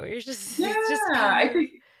you. You're just I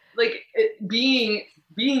think like being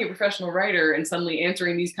a professional writer and suddenly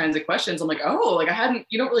answering these kinds of questions, I'm like, oh, like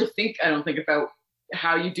you don't really think, I don't think about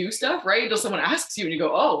how you do stuff, right? Until someone asks you and you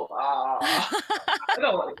go, I don't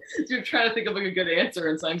know. You're trying to think of like a good answer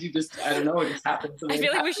and sometimes you just, I don't know, it just happens. I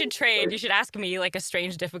feel like we should trade. You should ask me like a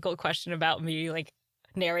strange, difficult question about me, like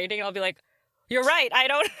narrating. I'll be like, you're right. I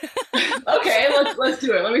don't. Okay, let's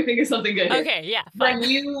do it. Let me think of something good here. Okay, yeah. Fine.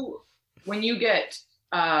 When you get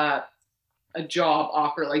a job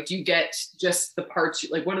offer, like do you get just the parts?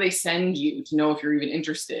 Like, what do they send you to know if you're even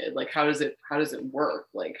interested? Like, how does it work?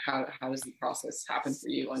 Like, how does the process happen for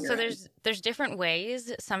you on your end? There's different ways.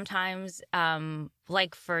 Sometimes,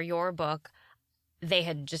 like for your book, they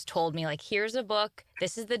had just told me like, here's a book.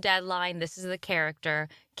 This is the deadline. This is the character.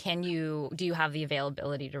 Do you have the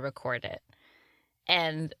availability to record it?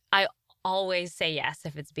 And I always say yes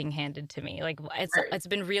if it's being handed to me. Like it's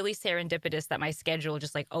been really serendipitous that my schedule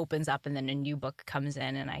just like opens up and then a new book comes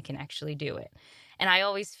in and I can actually do it. And I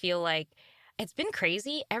always feel like it's been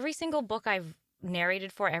crazy. Every single book I've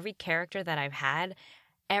narrated for, every character that I've had,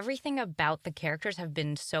 everything about the characters have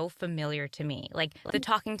been so familiar to me. Like the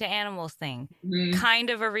talking to animals thing, kind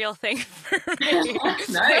of a real thing for me.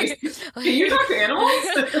 Nice. Can you talk to animals?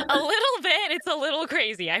 A little bit. It's a little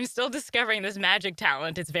crazy. I'm still discovering this magic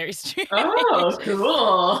talent. It's very strange. Oh,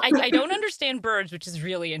 cool. I don't understand birds, which is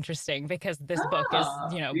really interesting because this book is,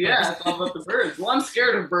 yeah, birds. it's all about the birds. Well, I'm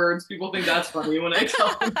scared of birds. People think that's funny when I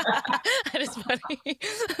tell them that. That is funny.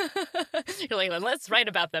 You're like, let's write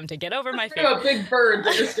about them to get over my fear. About big birds.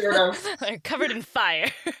 Scared of. They're covered in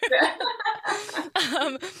fire.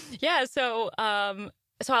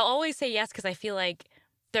 So I'll always say yes because I feel like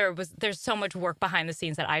there's so much work behind the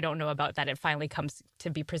scenes that I don't know about that it finally comes to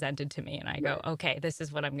be presented to me and I go, okay, this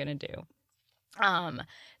is what I'm gonna do.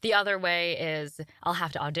 The other way is I'll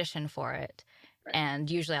have to audition for it. Right. And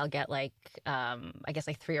usually I'll get like I guess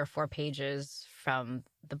like 3 or 4 pages from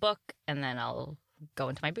the book, and then I'll go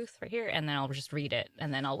into my booth right here and then I'll just read it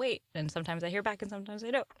and then I'll wait. And sometimes I hear back and sometimes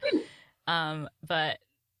I don't. But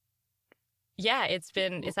yeah, it's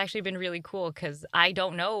actually been really cool because I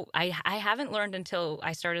don't know. I haven't learned until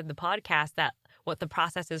I started the podcast that what the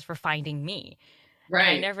process is for finding me.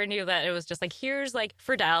 Right. And I never knew that it was just like, here's like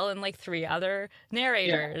Ferdelle and like 3 other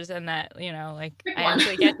narrators, and that, like I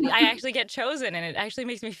actually get chosen, and it actually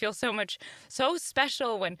makes me feel so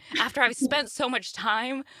special when after I've spent so much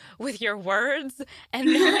time with your words and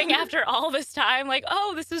knowing after all this time, like,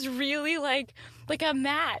 oh, this is really like a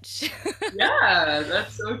match. Yeah,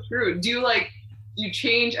 that's so true. Do you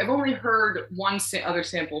change? I've only heard one other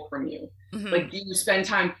sample from you. Mm-hmm. Like, do you spend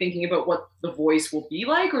time thinking about what the voice will be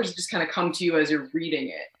like, or does it just kind of come to you as you're reading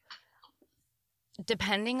it?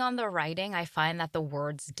 Depending on the writing, I find that the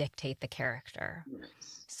words dictate the character.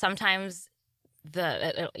 Nice. Sometimes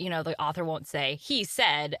the author won't say he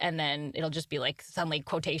said, and then it'll just be like suddenly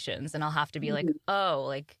quotations, and I'll have to be like, oh,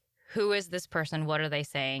 like, who is this person? What are they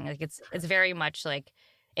saying? Like, it's very much like,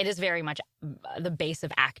 it is very much the base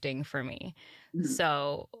of acting for me. Mm-hmm.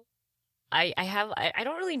 So I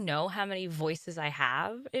don't really know how many voices I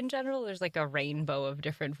have in general. There's like a rainbow of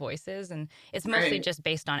different voices, and it's mostly just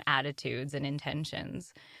based on attitudes and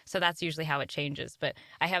intentions. So that's usually how it changes. But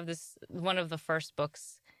I have one of the first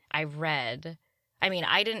books I read. I mean,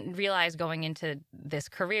 I didn't realize going into this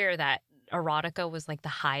career that erotica was like the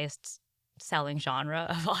highest selling genre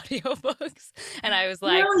of audiobooks. And I was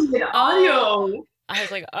like, really? Audio. I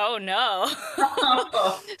was like, oh no.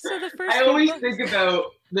 So the first I always think about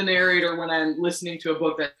the narrator when I'm listening to a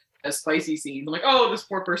book that has spicy scenes. I'm like, oh, this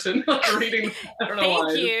poor person reading. I don't know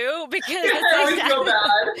why. Thank you, because I always feel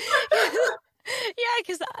bad. Yeah,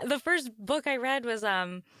 because the first book I read was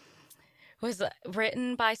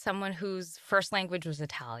written by someone whose first language was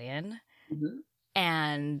Italian,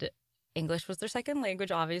 and English was their second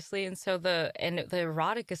language, obviously, and so the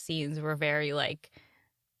erotica scenes were very like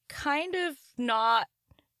kind of not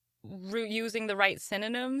using the right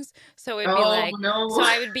synonyms, so it'd be like, no. So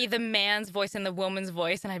I would be the man's voice and the woman's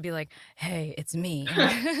voice, and I'd be like, hey, it's me.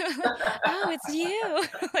 Oh, it's you.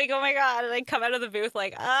 Like, oh my god, and I'd come out of the booth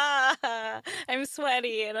like, I'm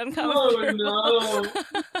sweaty and uncomfortable. Oh no.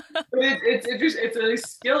 But it's a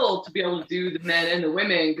skill to be able to do the men and the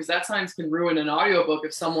women, because that sometimes can ruin an audiobook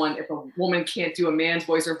if a woman can't do a man's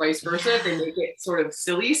voice or vice versa. They make it sort of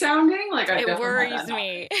silly sounding. Like, it worries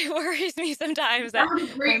me. It worries me sometimes that would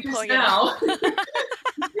be great just now.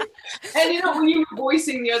 And when you were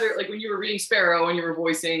voicing the other, like when you were reading Sparrow and you were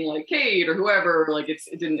voicing like Kate or whoever, like it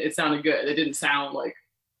sounded good. It didn't sound like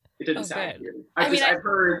sound weird. I've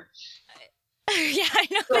heard. Yeah, I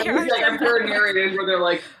know. So I've heard narrators where they're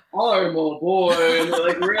like, I'm a boy, and they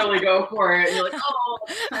like really go for it, and you're like, oh,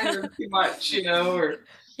 that's kind of too much, or.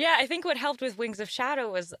 Yeah, I think what helped with Wings of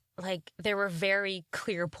Shadow was like there were very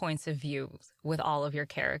clear points of view with all of your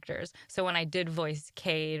characters. So when I did voice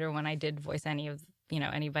Kate or when I did voice any of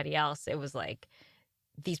anybody else, it was like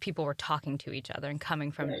these people were talking to each other and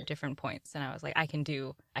coming from different points, and I was like, I can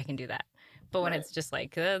do that. But when it's just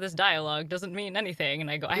like this dialogue doesn't mean anything,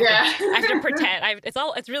 and I go, I have to pretend.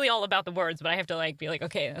 It's really all about the words, but I have to like be like,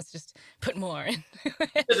 okay, let's just put more in.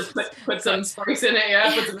 put some spice in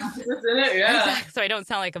it, put some emphasis in it, Exactly. So I don't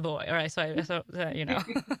sound like a boy, all right? So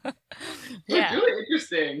Yeah, really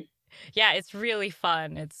interesting. Yeah, it's really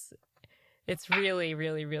fun. It's really,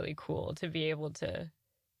 really, really cool to be able to.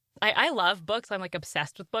 I love books. I'm like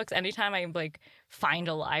obsessed with books. Anytime I like find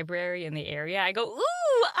a library in the area, I go,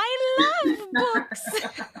 ooh, I love books.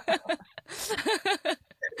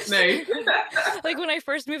 Nice. Like when I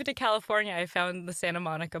first moved to California, I found the Santa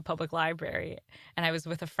Monica Public Library, and I was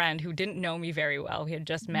with a friend who didn't know me very well. We had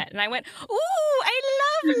just met, and I went, ooh, I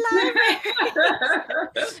love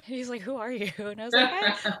libraries. He's like, who are you? And I was like,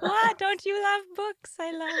 what? Don't you love books?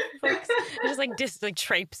 I love books. I just like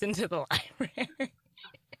traipse into the library.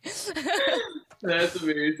 That's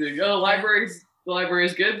amazing. Oh, the library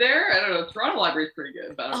is good there. I don't know. Toronto library is pretty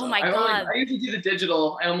good. But my god! I usually do the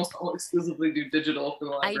digital. I almost exclusively do digital for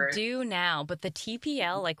the library. I do now, but the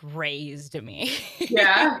TPL like raised me.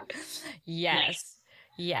 Yeah. Yes.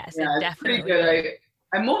 Yes. Yeah, it definitely. Pretty good.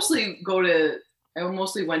 I mostly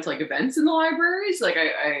went to like events in the libraries. Like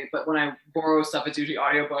but when I borrow stuff, it's usually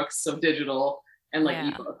audiobooks, so digital and like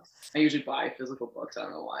ebooks. I usually buy physical books. I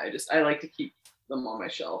don't know why. I like to keep them on my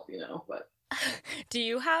shelf, but Do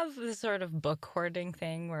you have the sort of book hoarding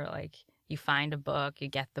thing where like you find a book, you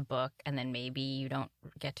get the book, and then maybe you don't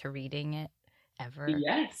get to reading it ever?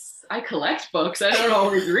 Yes, I collect books. I don't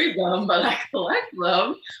always read them, but I collect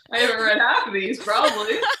them. I haven't read half of these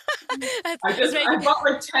probably. I bought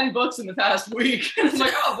like 10 books in the past week. And I'm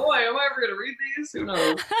like, oh boy, am I ever gonna read these? Who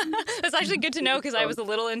knows? It's actually good to know because I was a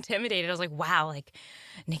little intimidated. I was like, wow, like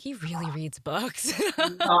Nicki really reads books.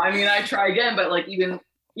 No, I mean, I try again, but like even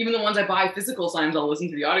the ones I buy physical, sometimes I'll listen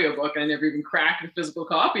to the audiobook. I never even cracked a physical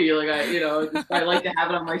copy. Like I like to have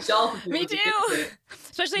it on my shelf. Me too.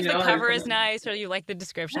 Especially if the cover is nice or you like the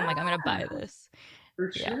description. I'm like, I'm gonna buy this. For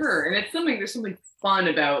sure. And there's something fun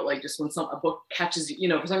about like just when a book catches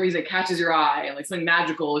you, for some reason it catches your eye, and like something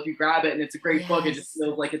magical if you grab it and it's a great book, it just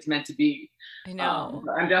feels like it's meant to be. I know.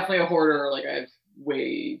 I'm definitely a hoarder. Like I've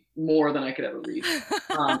way more than I could ever read.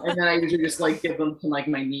 And then I usually just like give them to like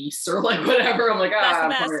my niece or like whatever. I'm like,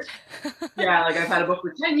 yeah, like I've had a book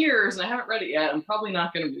for 10 years and I haven't read it yet. I'm probably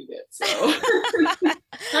not going to read it. So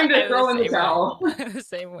time to throw in the towel. The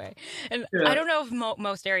same way. And I don't know if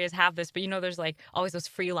most areas have this, but there's like always those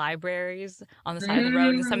free libraries on the side of the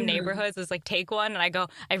road in some neighborhoods. It's like, take one. And I go,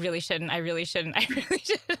 I really shouldn't. And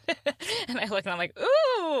I look and I'm like,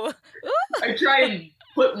 ooh. I try and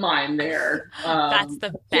put mine there. That's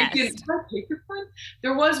the best.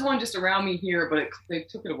 There was one just around me here, but they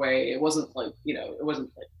took it away. It wasn't like, it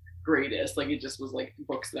wasn't like greatest. Like it just was like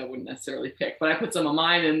books that I wouldn't necessarily pick, but I put some of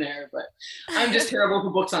mine in there. But I'm just terrible for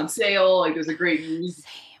books on sale. Like there's a great used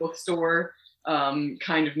bookstore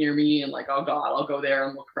kind of near me, and like, oh god, I'll go there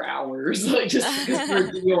and look for hours, like just because for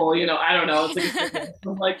a deal, I don't know. It's like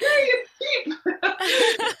I'm like, hey, it's cheap.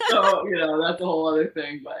 So that's a whole other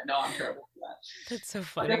thing. But no, I'm terrible for that. That's so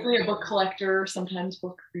funny. I'm definitely a book collector, sometimes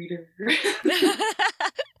book reader.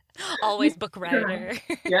 Always book writer.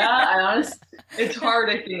 Yeah, it's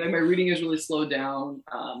hard. I think like my reading is really slowed down.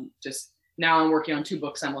 Just now I'm working on 2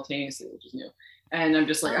 books simultaneously, which is new. And I'm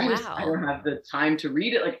just like, I don't have the time to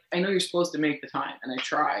read it. Like, I know you're supposed to make the time, and I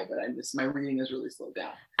try, but my reading is really slowed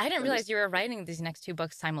down. I didn't realize you were writing these next 2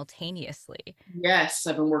 books simultaneously. Yes,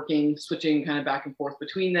 I've been switching kind of back and forth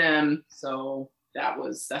between them. So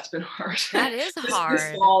that's been hard. That is hard.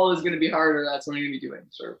 This fall is going to be harder. That's what I'm going to be doing.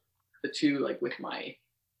 Sort of the 2, like with my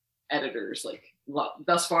editors. Like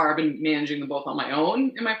thus far, I've been managing them both on my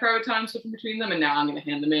own in my private time, switching between them, and now I'm going to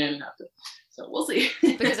hand them in and have to. So we'll see.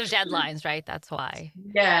 Because of deadlines, right? That's why.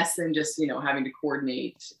 Yes, and just having to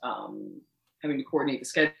coordinate the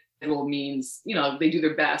schedule means they do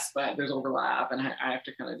their best, but there's overlap, and I have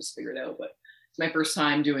to kind of just figure it out. But it's my first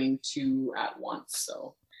time doing 2 at once,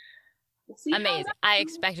 so we'll see. Amazing! I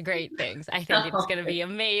expect great things. I think it's going to be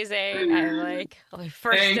amazing. I'll be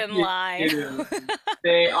first in line.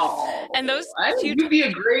 And those you'd be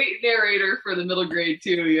a great narrator for the middle grade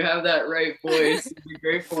too. You have that right voice. You'd be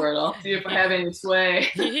great for it. I'll see if I have any sway.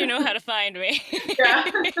 You know how to find me. Yeah,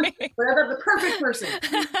 but I got the perfect person.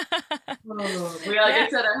 I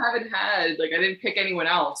said, I haven't had I didn't pick anyone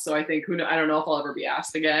else, so I think I don't know if I'll ever be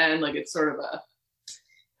asked again. Like it's sort of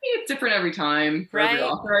it's different every time for every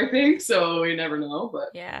author, I think. So you never know, but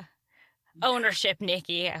yeah. Ownership,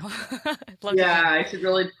 Nicki. I should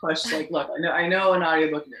really push. Like, look, I know an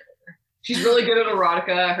audiobook narrator. She's really good at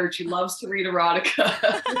erotica. I heard she loves to read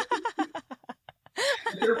erotica.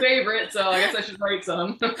 It's her favorite, so I guess I should write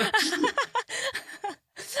some.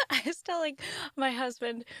 I was telling my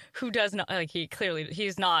husband, who does not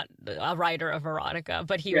he's not a writer of erotica,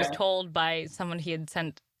 but he was told by someone he had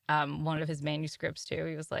sent one of his manuscripts to.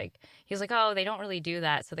 He was like, oh, they don't really do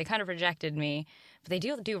that, so they kind of rejected me. But they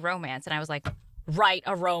do romance, and I was like, write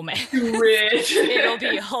a romance. It'll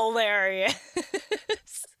be hilarious.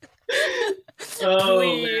 Oh,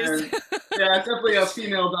 please. Man. Yeah, it's definitely a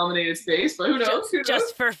female-dominated space, but who knows?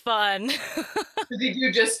 Just for fun. Does he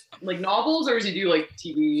do just like novels, or does he do like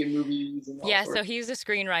TV and movies? And so he's a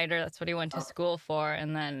screenwriter. That's what he went to school for.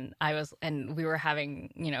 And then we were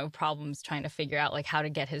having problems trying to figure out like how to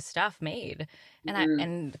get his stuff made. And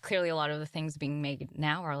and clearly a lot of the things being made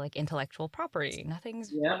now are like intellectual property.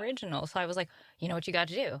 Nothing's original. So I was like, you know what you got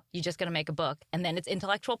to do? You just got to make a book, and then it's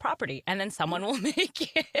intellectual property, and then someone will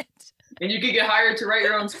make it. And you could get hired to write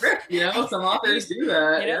your own script. Some authors do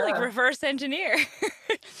that. Like reverse engineer.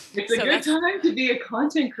 It's a good time to be a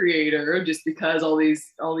content creator, just because all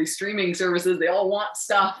these streaming services, they all want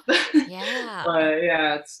stuff. Yeah. But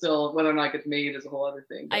it's still, whether or not it gets made is a whole other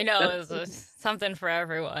thing. But I know it's something for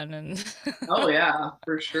everyone, and oh yeah,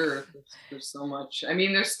 for sure. There's so much. I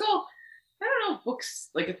mean, there's still I don't know if books,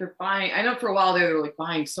 like if they're buying, I know for a while they were like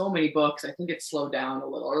buying so many books. I think it's slowed down a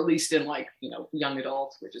little, or at least in like, young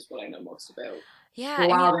adults, which is what I know most about. Yeah, For a I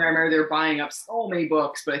while mean, there, I remember they were buying up so many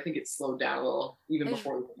books, but I think it's slowed down a little, even I was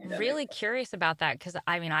before the pandemic. really curious about that because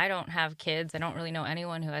I mean, I don't have kids. I don't really know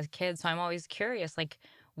anyone who has kids. So I'm always curious, like,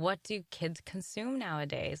 what do kids consume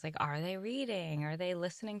nowadays? Like, are they reading? Are they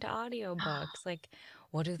listening to audiobooks? Like,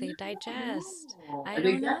 what do they digest? No, I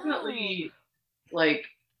they don't know. definitely, like,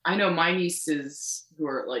 I know my nieces who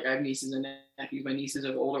are like, I have nieces and nephews. My nieces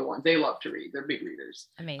are the older ones. They love to read. They're big readers.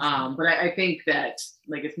 Amazing. But I think that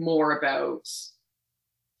like it's more about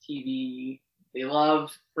TV. They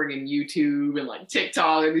love friggin' YouTube and like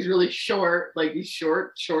TikTok and these really short, like these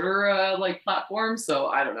shorter like platforms. So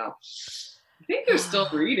I don't know. I think they're still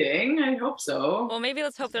reading. I hope so. Well, maybe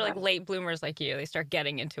let's hope they're like late bloomers like you. They start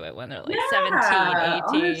getting into it when they're like 17, Yeah,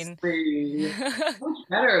 18. honestly, much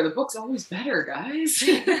better. The book's always better, guys.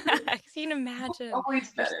 I can imagine.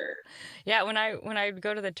 Always better. Yeah, when I'd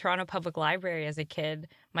go to the Toronto Public Library as a kid,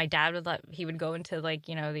 my dad he would go into like,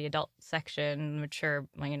 the adult section, mature,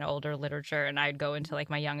 older literature, and I'd go into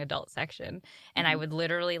like my young adult section, and I would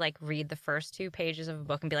literally like read the first 2 pages of a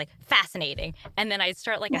book and be like, fascinating. And then I'd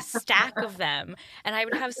start like a stack of them, and I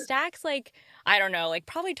would have stacks like, I don't know, like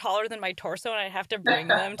probably taller than my torso, and I'd have to bring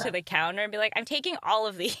them to the counter and be like, I'm taking all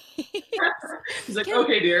of these. He's like,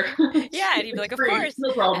 okay, dear. Yeah, and he'd be like, of Free, course.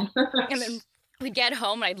 no problem. And then we'd get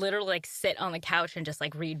home and I'd literally like sit on the couch and just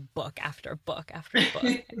like read book after book after book.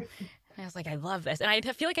 And I was like, I love this. And I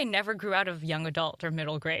feel like I never grew out of young adult or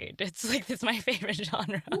middle grade. It's like, it's my favorite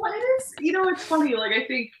genre. Well, it is, it's funny. Like, I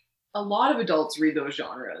think a lot of adults read those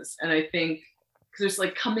genres. And I think, because there's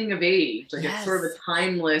like coming of age, like it's sort of a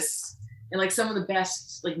timeless, and like some of the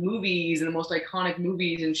best like movies and the most iconic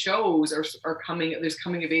movies and shows are coming, there's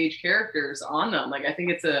coming of age characters on them. Like, I think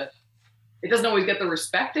it doesn't always get the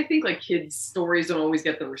respect. I think like kids' stories don't always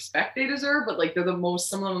get the respect they deserve, but like they're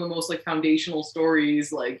some of them are the most like foundational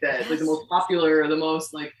stories, like that, like the most popular, the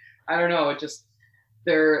most like, I don't know, it just,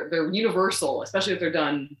 they're universal, especially if they're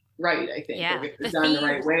done right. I think Yeah, like if they're done the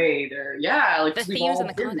right way, like the we've themes and all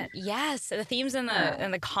the been, content. Yes, the themes and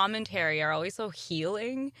the commentary are always so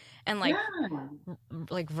healing and like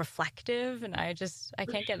like reflective, and I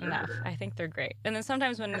can't get enough. I think they're great. And then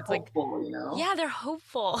sometimes when it's like, hopeful, yeah, they're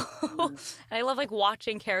hopeful. And I love like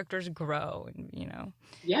watching characters grow, and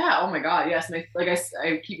Yeah. Oh my God. Yes. And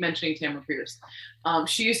I keep mentioning Tamara Pierce.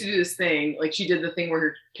 She used to do this thing, like she did the thing where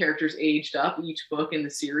her characters aged up each book in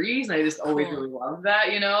the series. And I just always really loved that,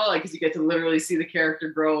 like, cause you get to literally see the character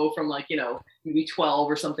grow from like, maybe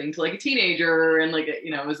 12 or something to like a teenager. And like,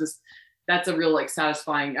 it was just, that's a real like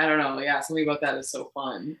satisfying, I don't know. Yeah. Something about that is so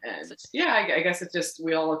fun. And yeah, I guess it's just,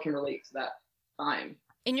 we all can relate to that time.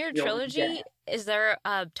 In your trilogy, is there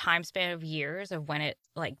a time span of years of when it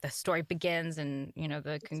like the story begins and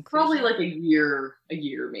the conclusion? Probably like a year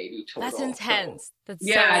maybe total. That's intense. So, that's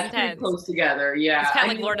yeah, so it's intense. pretty close together. Yeah, it's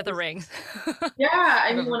kind of like Lord of the Rings. Yeah,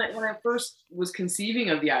 I mean, when I first was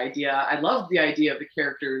conceiving of the idea, I loved the idea of the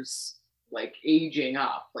characters like aging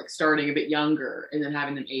up, like starting a bit younger and then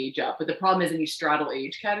having them age up. But the problem is, then you straddle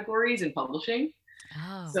age categories in publishing.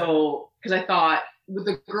 Oh. So, because I thought with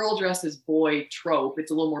the girl dressed as boy trope,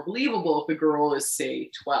 it's a little more believable if the girl is, say,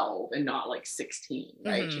 12 and not like 16,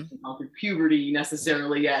 right? Mm-hmm. She's not through puberty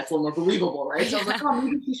necessarily. Yeah, it's a little more believable, right? So I was like, oh,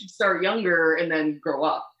 maybe she should start younger and then grow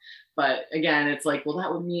up. But again, it's like, well,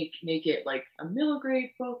 that would make it like a middle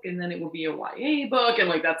grade book, and then it would be a YA book, and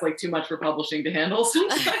like that's like too much for publishing to handle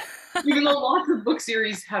sometimes. Even though lots of book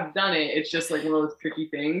series have done it, it's just like one of those tricky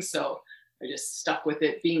things. So I just stuck with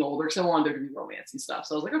it being older, so I wanted there to be romance and stuff.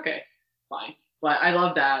 So I was like, okay, fine. But I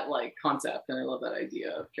love that like concept, and I love that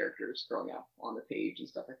idea of characters growing up on the page and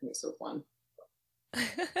stuff. I think it's so fun.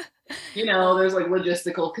 There's like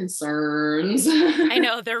logistical concerns. I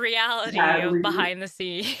know, the reality of behind the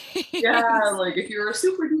scenes. Yeah, like if you're a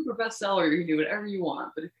super duper bestseller, you can do whatever you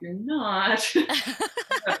want. But if you're not,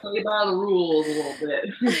 play by the rules a little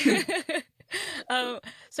bit.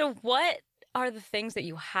 So what are the things that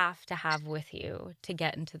you have to have with you to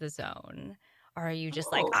get into the zone? Or are you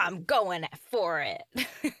just like, I'm going for it?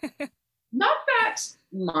 Not that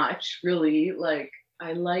much, really. Like,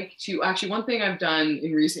 I like to, actually, one thing I've done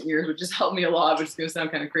in recent years, which has helped me a lot, which is going to sound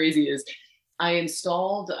kind of crazy, is I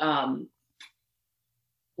installed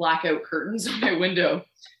blackout curtains on my window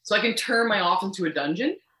so I can turn my office into a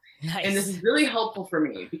dungeon. Nice. And this is really helpful for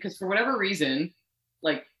me because for whatever reason,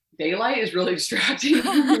 like daylight is really distracting.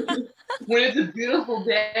 When it's a beautiful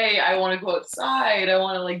day, I want to go outside. I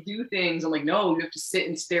want to like do things. I'm like, no, you have to sit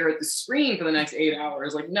and stare at the screen for the next 8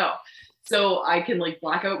 hours. Like, no. So I can like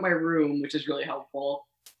black out my room, which is really helpful.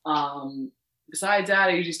 besides that,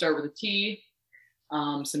 I usually start with a tea,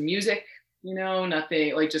 some music, you know,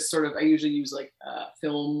 nothing like just sort of, I usually use like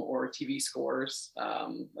film or TV scores,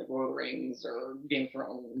 like Lord of the Rings or Game of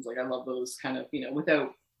Thrones. Like I love those kind of, you know,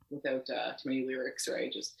 without too many lyrics,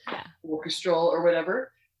 right? Just orchestral or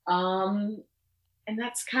whatever. And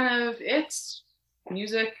that's kind of it.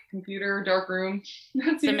 Music, computer, dark room.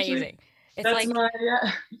 That's amazing. It's that's like my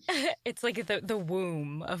it's like the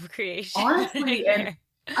womb of creation. Honestly, and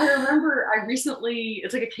I remember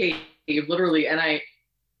it's like a cave, literally, and I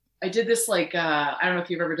did this like I don't know if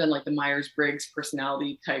you've ever done like the Myers-Briggs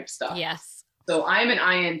personality type stuff. Yes. So I'm an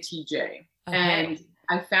INTJ, and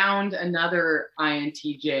I found another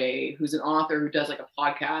INTJ who's an author who does like a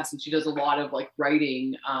podcast, and she does a lot of like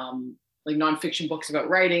writing, like nonfiction books about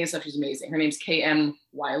writing and stuff. She's amazing. Her name's KM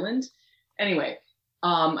Weiland. Anyway,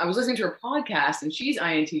 I was listening to her podcast, and she's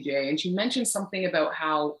INTJ, and she mentioned something about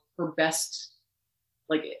how her best,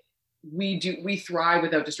 like we thrive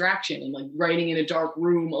without distraction, and like writing in a dark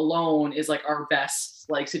room alone is like our best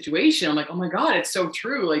like situation. I'm like, oh my God, it's so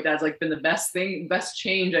true. Like that's like been the best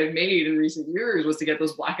change I've made in recent years was to get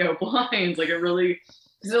those blackout blinds. Like it really,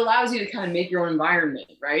 because it allows you to kind of make your own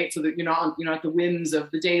environment, right? So that you're not at the whims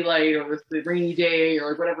of the daylight or the rainy day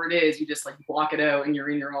or whatever it is. You just like block it out and you're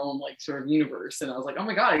in your own like sort of universe. And I was like, oh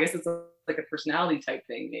my God, I guess it's like a personality type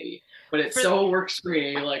thing maybe, but it so works for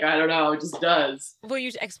me. Like, I don't know, it just does. Will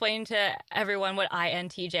you explain to everyone what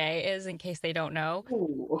INTJ is in case they don't know?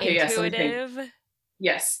 Ooh, okay, intuitive.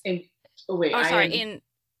 Yes.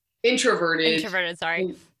 Introverted,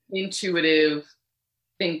 sorry. Intuitive,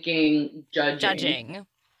 thinking, judging.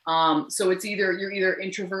 So it's you're either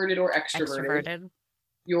introverted or extroverted.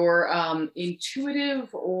 You're intuitive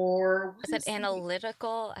or is it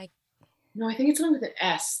analytical? No, I think it's something with an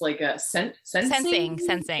S, like a sensing.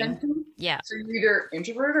 Yeah. So you're either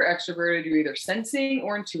introverted or extroverted. You're either sensing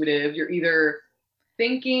or intuitive. You're either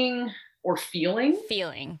thinking or feeling.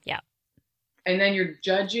 Feeling, yeah. And then you're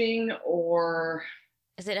judging or...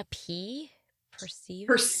 Is it a P?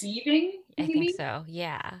 Perceiving? I think so,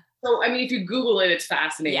 yeah. So, I mean, if you Google it, it's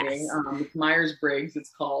fascinating. Yes. Myers-Briggs,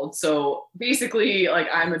 it's called. So basically, like,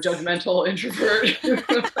 I'm a judgmental introvert who,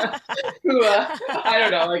 I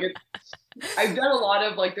don't know, like, I've done a lot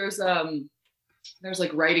of, like, there's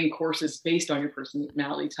like writing courses based on your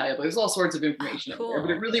personality type. There's all sorts of information out there,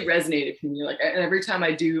 but it really resonated for me. Like, and every time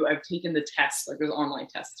I've taken the test, like, there's online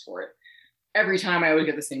tests for it. Every time I would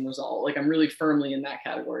get the same result. Like, I'm really firmly in that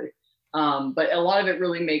category. But a lot of it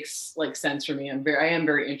really makes like sense for me. I am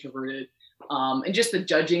very introverted. And just the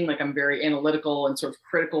judging, like I'm very analytical and sort of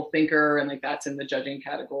critical thinker, and like that's in the judging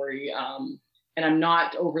category. And I'm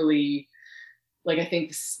not overly, like, I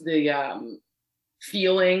think the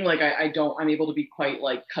feeling like I'm able to be quite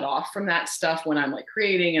like cut off from that stuff when I'm like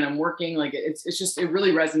creating and I'm working. Like it's just, it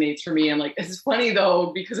really resonates for me. And like, it's funny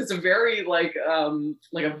though, because it's a very like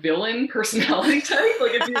a villain personality type.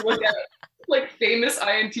 Like if you look at like famous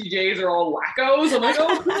INTJs are all wackos. I'm like,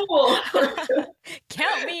 oh, cool.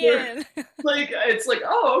 Count me in. Like, it's like,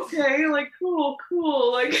 oh, okay. Like, cool.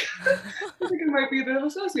 Like, I think it might be the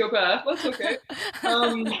sociopath. That's okay.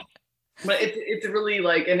 But it's really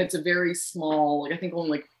like, and it's a very small, like I think only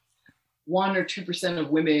like 1 or 2% of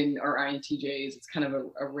women are INTJs. It's kind of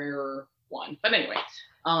a rarer one. But anyway,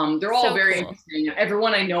 they're all so very interesting.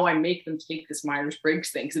 Everyone I know, I make them take this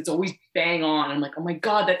Myers-Briggs thing because it's always bang on. I'm like, oh my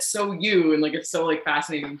God, that's so you. And like, it's so like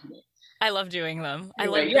fascinating to me. I love doing them.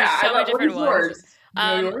 Anyway, so many different ones. Yours? You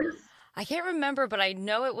know yours? I can't remember, but I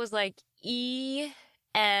know it was like EN.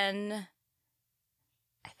 I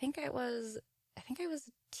think I was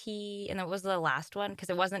T, and that was the last one because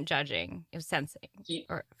it wasn't judging; it was sensing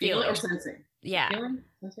or feeling or sensing. Yeah,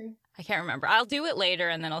 sensing. I can't remember. I'll do it later,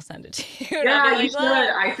 and then I'll send it to you. Yeah, like, you should.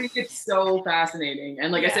 I think it's so fascinating,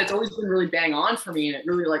 and like I said, it's always been really bang on for me, and it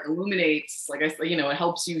really like illuminates. Like it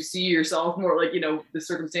helps you see yourself more. Like the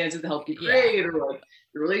circumstances that help you create, or like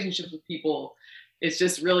the relationships with people. It's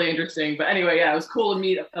just really interesting. But anyway, yeah, it was cool to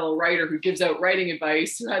meet a fellow writer who gives out writing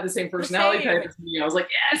advice who had the same personality type as me. I was like,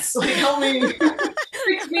 yes, like help me,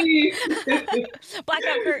 fix me.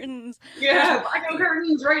 Blackout curtains. Yeah, blackout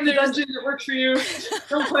curtains right in the dungeon. It works for you.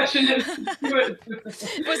 Don't question it. Do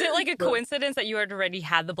it. Was it like a coincidence that you had already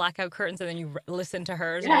had the blackout curtains and then you listened to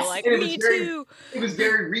hers and you're like, me too? It was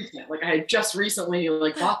very recent. Like I had just recently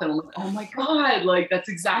like bought them. I'm like, oh my God, like that's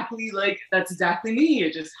exactly me.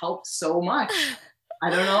 It just helped so much. I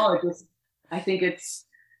don't know. I think it's,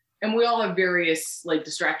 and we all have various like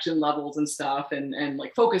distraction levels and stuff and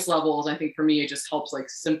like focus levels. I think for me, it just helps like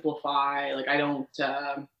simplify. Like I don't,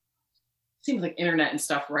 seems like internet and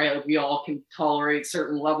stuff, right? Like we all can tolerate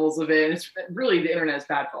certain levels of it. And it's really, the internet is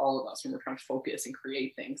bad for all of us when we're trying to focus and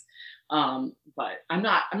create things. But I'm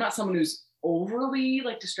not someone who's overly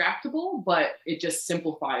like distractible, but it just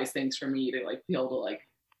simplifies things for me to like be able to like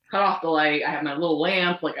cut off the light. I have my little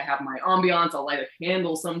lamp, like I have my ambiance, I'll light a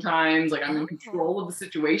candle sometimes, like I'm in control of the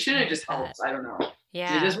situation. It just helps. I don't know.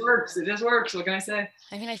 Yeah. It just works. It just works. What can I say?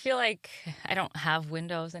 I mean, I feel like I don't have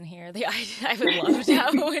windows in here. I would love to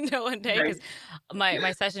have a window one day, because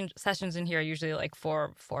my sessions in here are usually like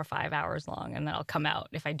 4 or 5 hours long, and then I'll come out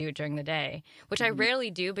if I do it during the day, which I rarely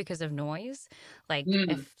do because of noise, like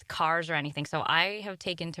if cars or anything. So I have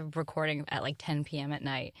taken to recording at like 10 p.m. at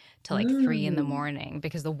night to like 3 in the morning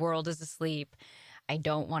because the world is asleep. I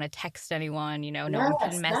don't want to text anyone, no one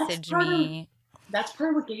can message me. That's part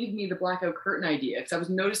of what gave me the blackout curtain idea, because I was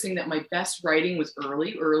noticing that my best writing was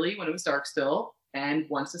early when it was dark still, and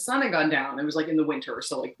once the sun had gone down. It was like in the winter,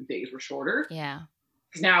 so like the days were shorter. Yeah.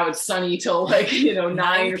 Because now it's sunny till like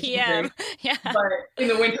 9 p.m. Yeah. But in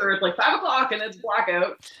the winter it's like 5 o'clock and it's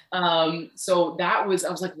blackout. So I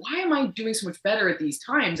was like, why am I doing so much better at these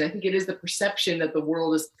times? I think it is the perception that the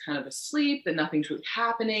world is kind of asleep, that nothing's really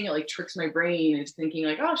happening. It like tricks my brain into thinking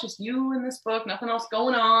like, oh, it's just you in this book, nothing else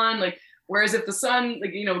going on. Like, whereas if the sun,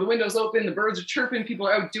 like, the window's open, the birds are chirping, people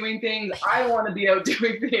are out doing things, I want to be out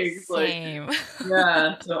doing things. Same. Like,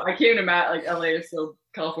 yeah. So I came to like LA is so,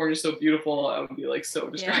 California is so beautiful. I would be like so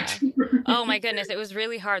distracted. Yeah. Oh my goodness. It was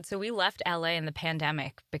really hard. So we left LA in the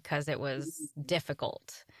pandemic because it was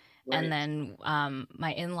difficult. Right. And then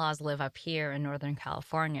my in-laws live up here in Northern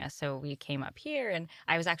California. So we came up here, and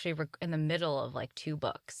I was actually in the middle of like 2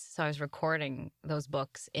 books. So I was recording those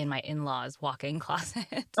books in my in-laws' walk-in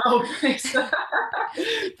closet. Oh, nice.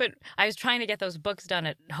 But I was trying to get those books done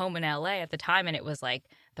at home in LA at the time, and it was like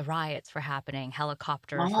the riots were happening,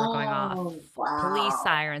 helicopters were going off, police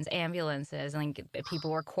sirens, ambulances, and like,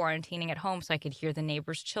 people were quarantining at home, so I could hear the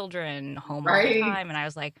neighbors' children home all the time. And I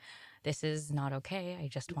was like, this is not okay. I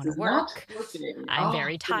just want to work. I'm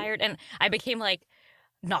very tired. And I became like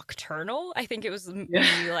nocturnal. I think it was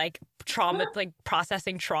me like trauma, like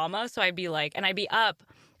processing trauma. So I'd be like, and I'd be up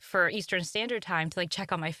for Eastern Standard Time to like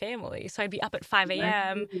check on my family. So I'd be up at 5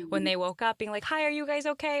 a.m. when they woke up being like, hi, are you guys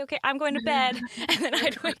okay? Okay, I'm going to bed. And then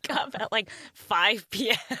I'd wake up at like 5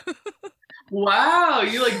 p.m. Wow,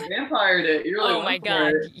 you like vampired it. You're like, oh my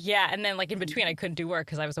God. Yeah. And then like in between I couldn't do work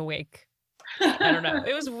because I was awake. I don't know.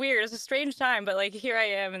 It was weird. It was a strange time, but like here I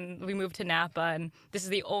am, and we moved to Napa, and this is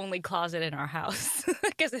the only closet in our house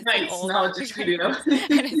because it's nice. Now it's your studio, and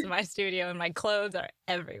it's my studio, and my clothes are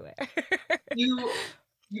everywhere. You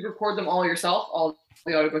record them all yourself, all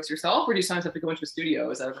the audiobooks yourself, or do you sometimes have to go into a studio?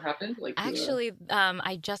 Has that ever happened? Like actually,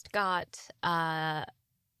 I just got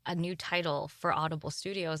a new title for Audible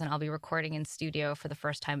Studios, and I'll be recording in studio for the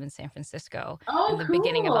first time in San Francisco in the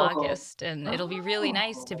beginning of August. And it'll be really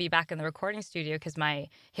nice to be back in the recording studio because my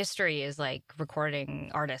history is like recording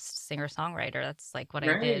artist, singer-songwriter. That's like what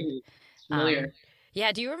I did. Familiar.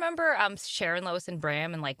 Yeah. Do you remember Sharon, Lois, and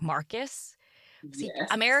Bram and like Marcus? See, yes.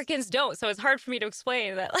 Americans don't, so it's hard for me to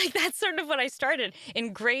explain that. Like that's sort of what I started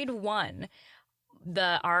in grade 1.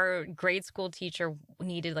 Our grade school teacher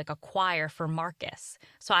needed like a choir for Marcus.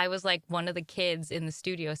 So I was like one of the kids in the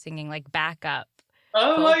studio singing like backup.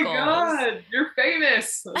 Oh vocals. My God, you're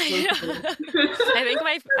famous. I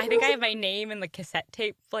think I have my name in the cassette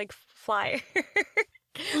tape like flyer.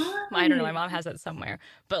 I don't know. My mom has it somewhere.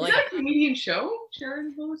 But like, is that a Canadian show,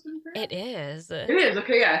 Sharon Wilson? It is. It is.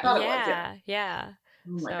 Okay, yeah, I thought it was. Yeah.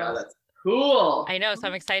 Oh my God, that's cool. I know. So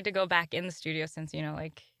I'm excited to go back in the studio since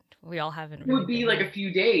like we all haven't. It would be like a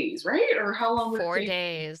few days, right? Or how long would it take? 4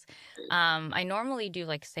 days. I normally do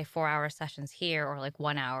like say 4-hour sessions here, or like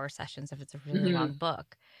 1-hour sessions if it's a really long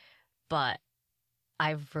book. But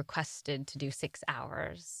I've requested to do 6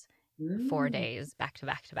 hours, 4 days, back to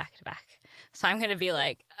back to back to back. So I'm gonna be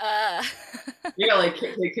like, Yeah, like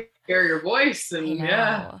take care of your voice, and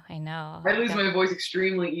I know. I lose my voice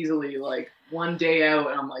extremely easily. Like one day out,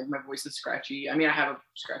 and I'm like, my voice is scratchy. I mean, I have a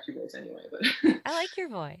scratchy voice anyway, but I like your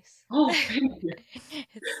voice. Oh, thank you.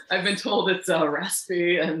 I've been told it's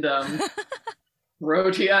raspy and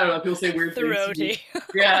throaty. I don't know. People say weird things. Throaty.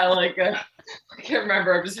 Yeah, like I can't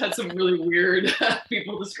remember. I've just had some really weird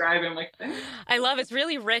people describe it. I'm like, thanks. I love it. It's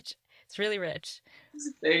really rich. It's really rich.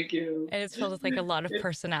 Thank you. And it's filled with like a lot of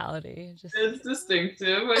personality. It's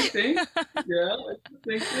distinctive, I think. Yeah, it's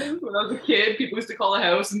distinctive. When I was a kid, people used to call the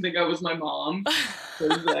house and think I was my mom.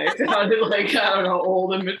 Because I sounded like, I don't know,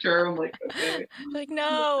 old and mature. I'm like, okay. Like,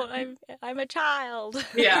 no, I'm a child.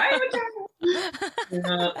 Yeah, I am a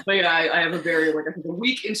child. But yeah, I have a very, like, I think a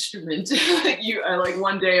weak instrument. I like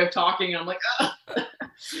one day of talking, and I'm like,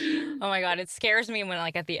 Oh my God, it scares me when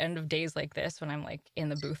like at the end of days like this, when I'm like in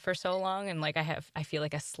the booth for so long and like I feel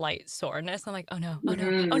like a slight soreness. I'm like, oh no, oh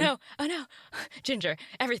no, oh no, oh no, ginger,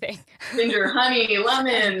 everything. Ginger, honey,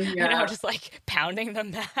 lemon. I know, Yeah. just like pounding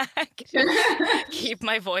them back. Keep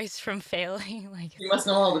my voice from failing. Like You must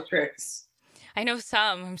know all the tricks. I know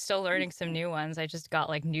some. I'm still learning some new ones. I just got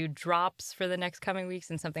like new drops for the next coming weeks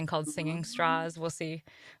and something called singing straws. We'll see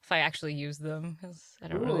if I actually use them. 'Cause I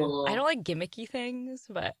don't really. I don't like gimmicky things,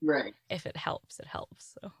 but right. if it helps, it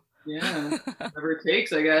helps. So. Yeah, whatever it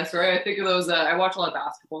takes, I guess. Right. I think of those. I watch a lot of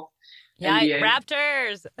basketball. Yeah, NBA.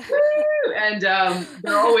 Raptors. Woo! And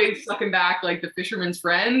they're always sucking back like the fisherman's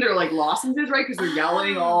friend or like lozenges, right? Because they're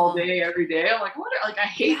yelling all day, every day. I'm like, what? Like, I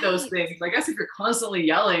hate those things. I guess if you're constantly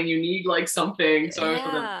yelling, you need like something. So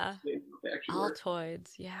yeah.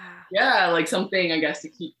 Altoids. Yeah. Yeah, like something, I guess, to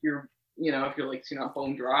keep your, if you're like, not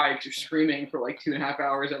bone dry because you're screaming for like 2.5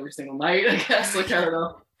 hours every single night, I guess. Like, I don't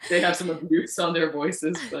know. They have some abuse on their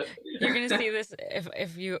voices, but you're gonna see this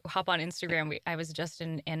if you hop on Instagram. I was just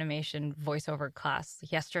in animation voiceover class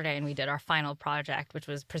yesterday, and we did our final project, which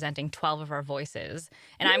was presenting 12 of our voices.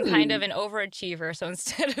 And I'm kind of an overachiever, so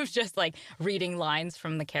instead of just like reading lines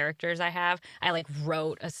from the characters I like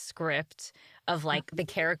wrote a script of like the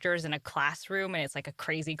characters in a classroom, and it's like a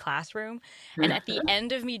crazy classroom. And at the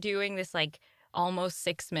end of me doing this like almost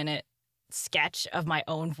 6-minute sketch of my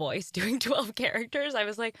own voice doing 12 characters, I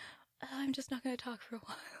was like, oh, I'm just not going to talk for a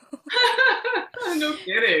while. No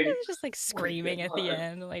kidding. Just like screaming at the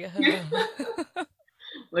end, like,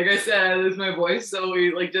 like I said, I lose my voice so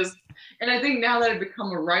we like just, and I think now that I've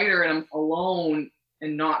become a writer and I'm alone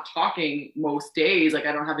and not talking most days, like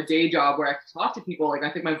I don't have a day job where I can talk to people, like I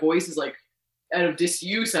think my voice is like out of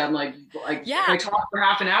disuse. I'm like yeah. If I talk for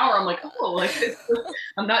half an hour, I'm like, oh, like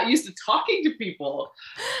I'm not used to talking to people.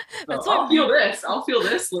 So I'll feel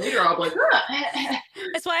this later. I'll be like,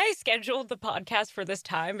 That's why I scheduled the podcast for this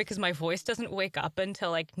time, because my voice doesn't wake up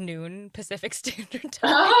until like noon Pacific Standard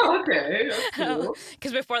Time. Oh, okay. That's cool.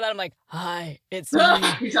 Because before that, I'm like, hi, it's me.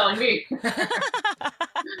 You're telling me.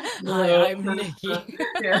 Hi, I'm Nicki.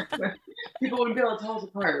 Yeah. People wouldn't be able to tell us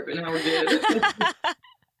apart, but now we did.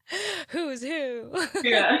 Who's who?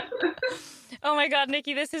 Yeah. Oh my God,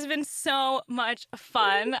 Nicki, this has been so much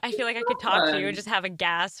fun. I feel like I could talk to you and just have a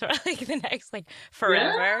gas for like the next like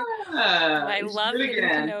forever. Yeah, I love getting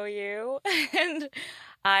to know you, and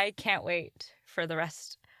I can't wait for the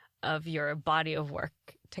rest of your body of work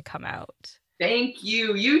to come out. Thank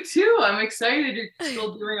you. You too. I'm excited you're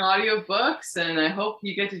still doing audiobooks, and I hope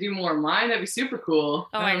you get to do more of mine. That'd be super cool.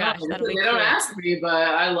 Oh my gosh, that'll be cool. They don't ask me, but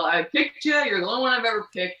I picked you. You're the only one I've ever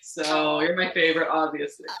picked, so you're my favorite,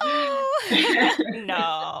 obviously. Oh,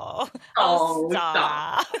 no. Oh,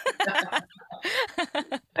 stop.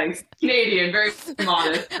 Thanks. Canadian, very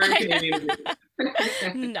modest, very Canadian.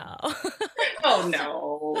 No. Oh,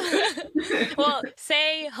 no. Well,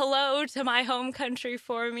 say hello to my home country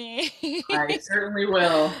for me. I certainly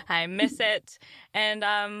will. I miss it.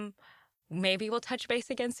 And maybe we'll touch base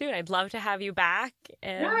again soon. I'd love to have you back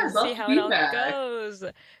and see how it all goes.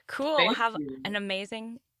 Cool. Have an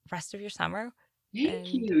amazing rest of your summer.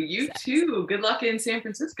 Thank you. You too. Good luck in San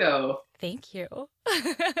Francisco. Thank you. All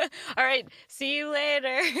right. See you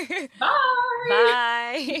later. Bye.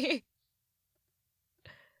 Bye.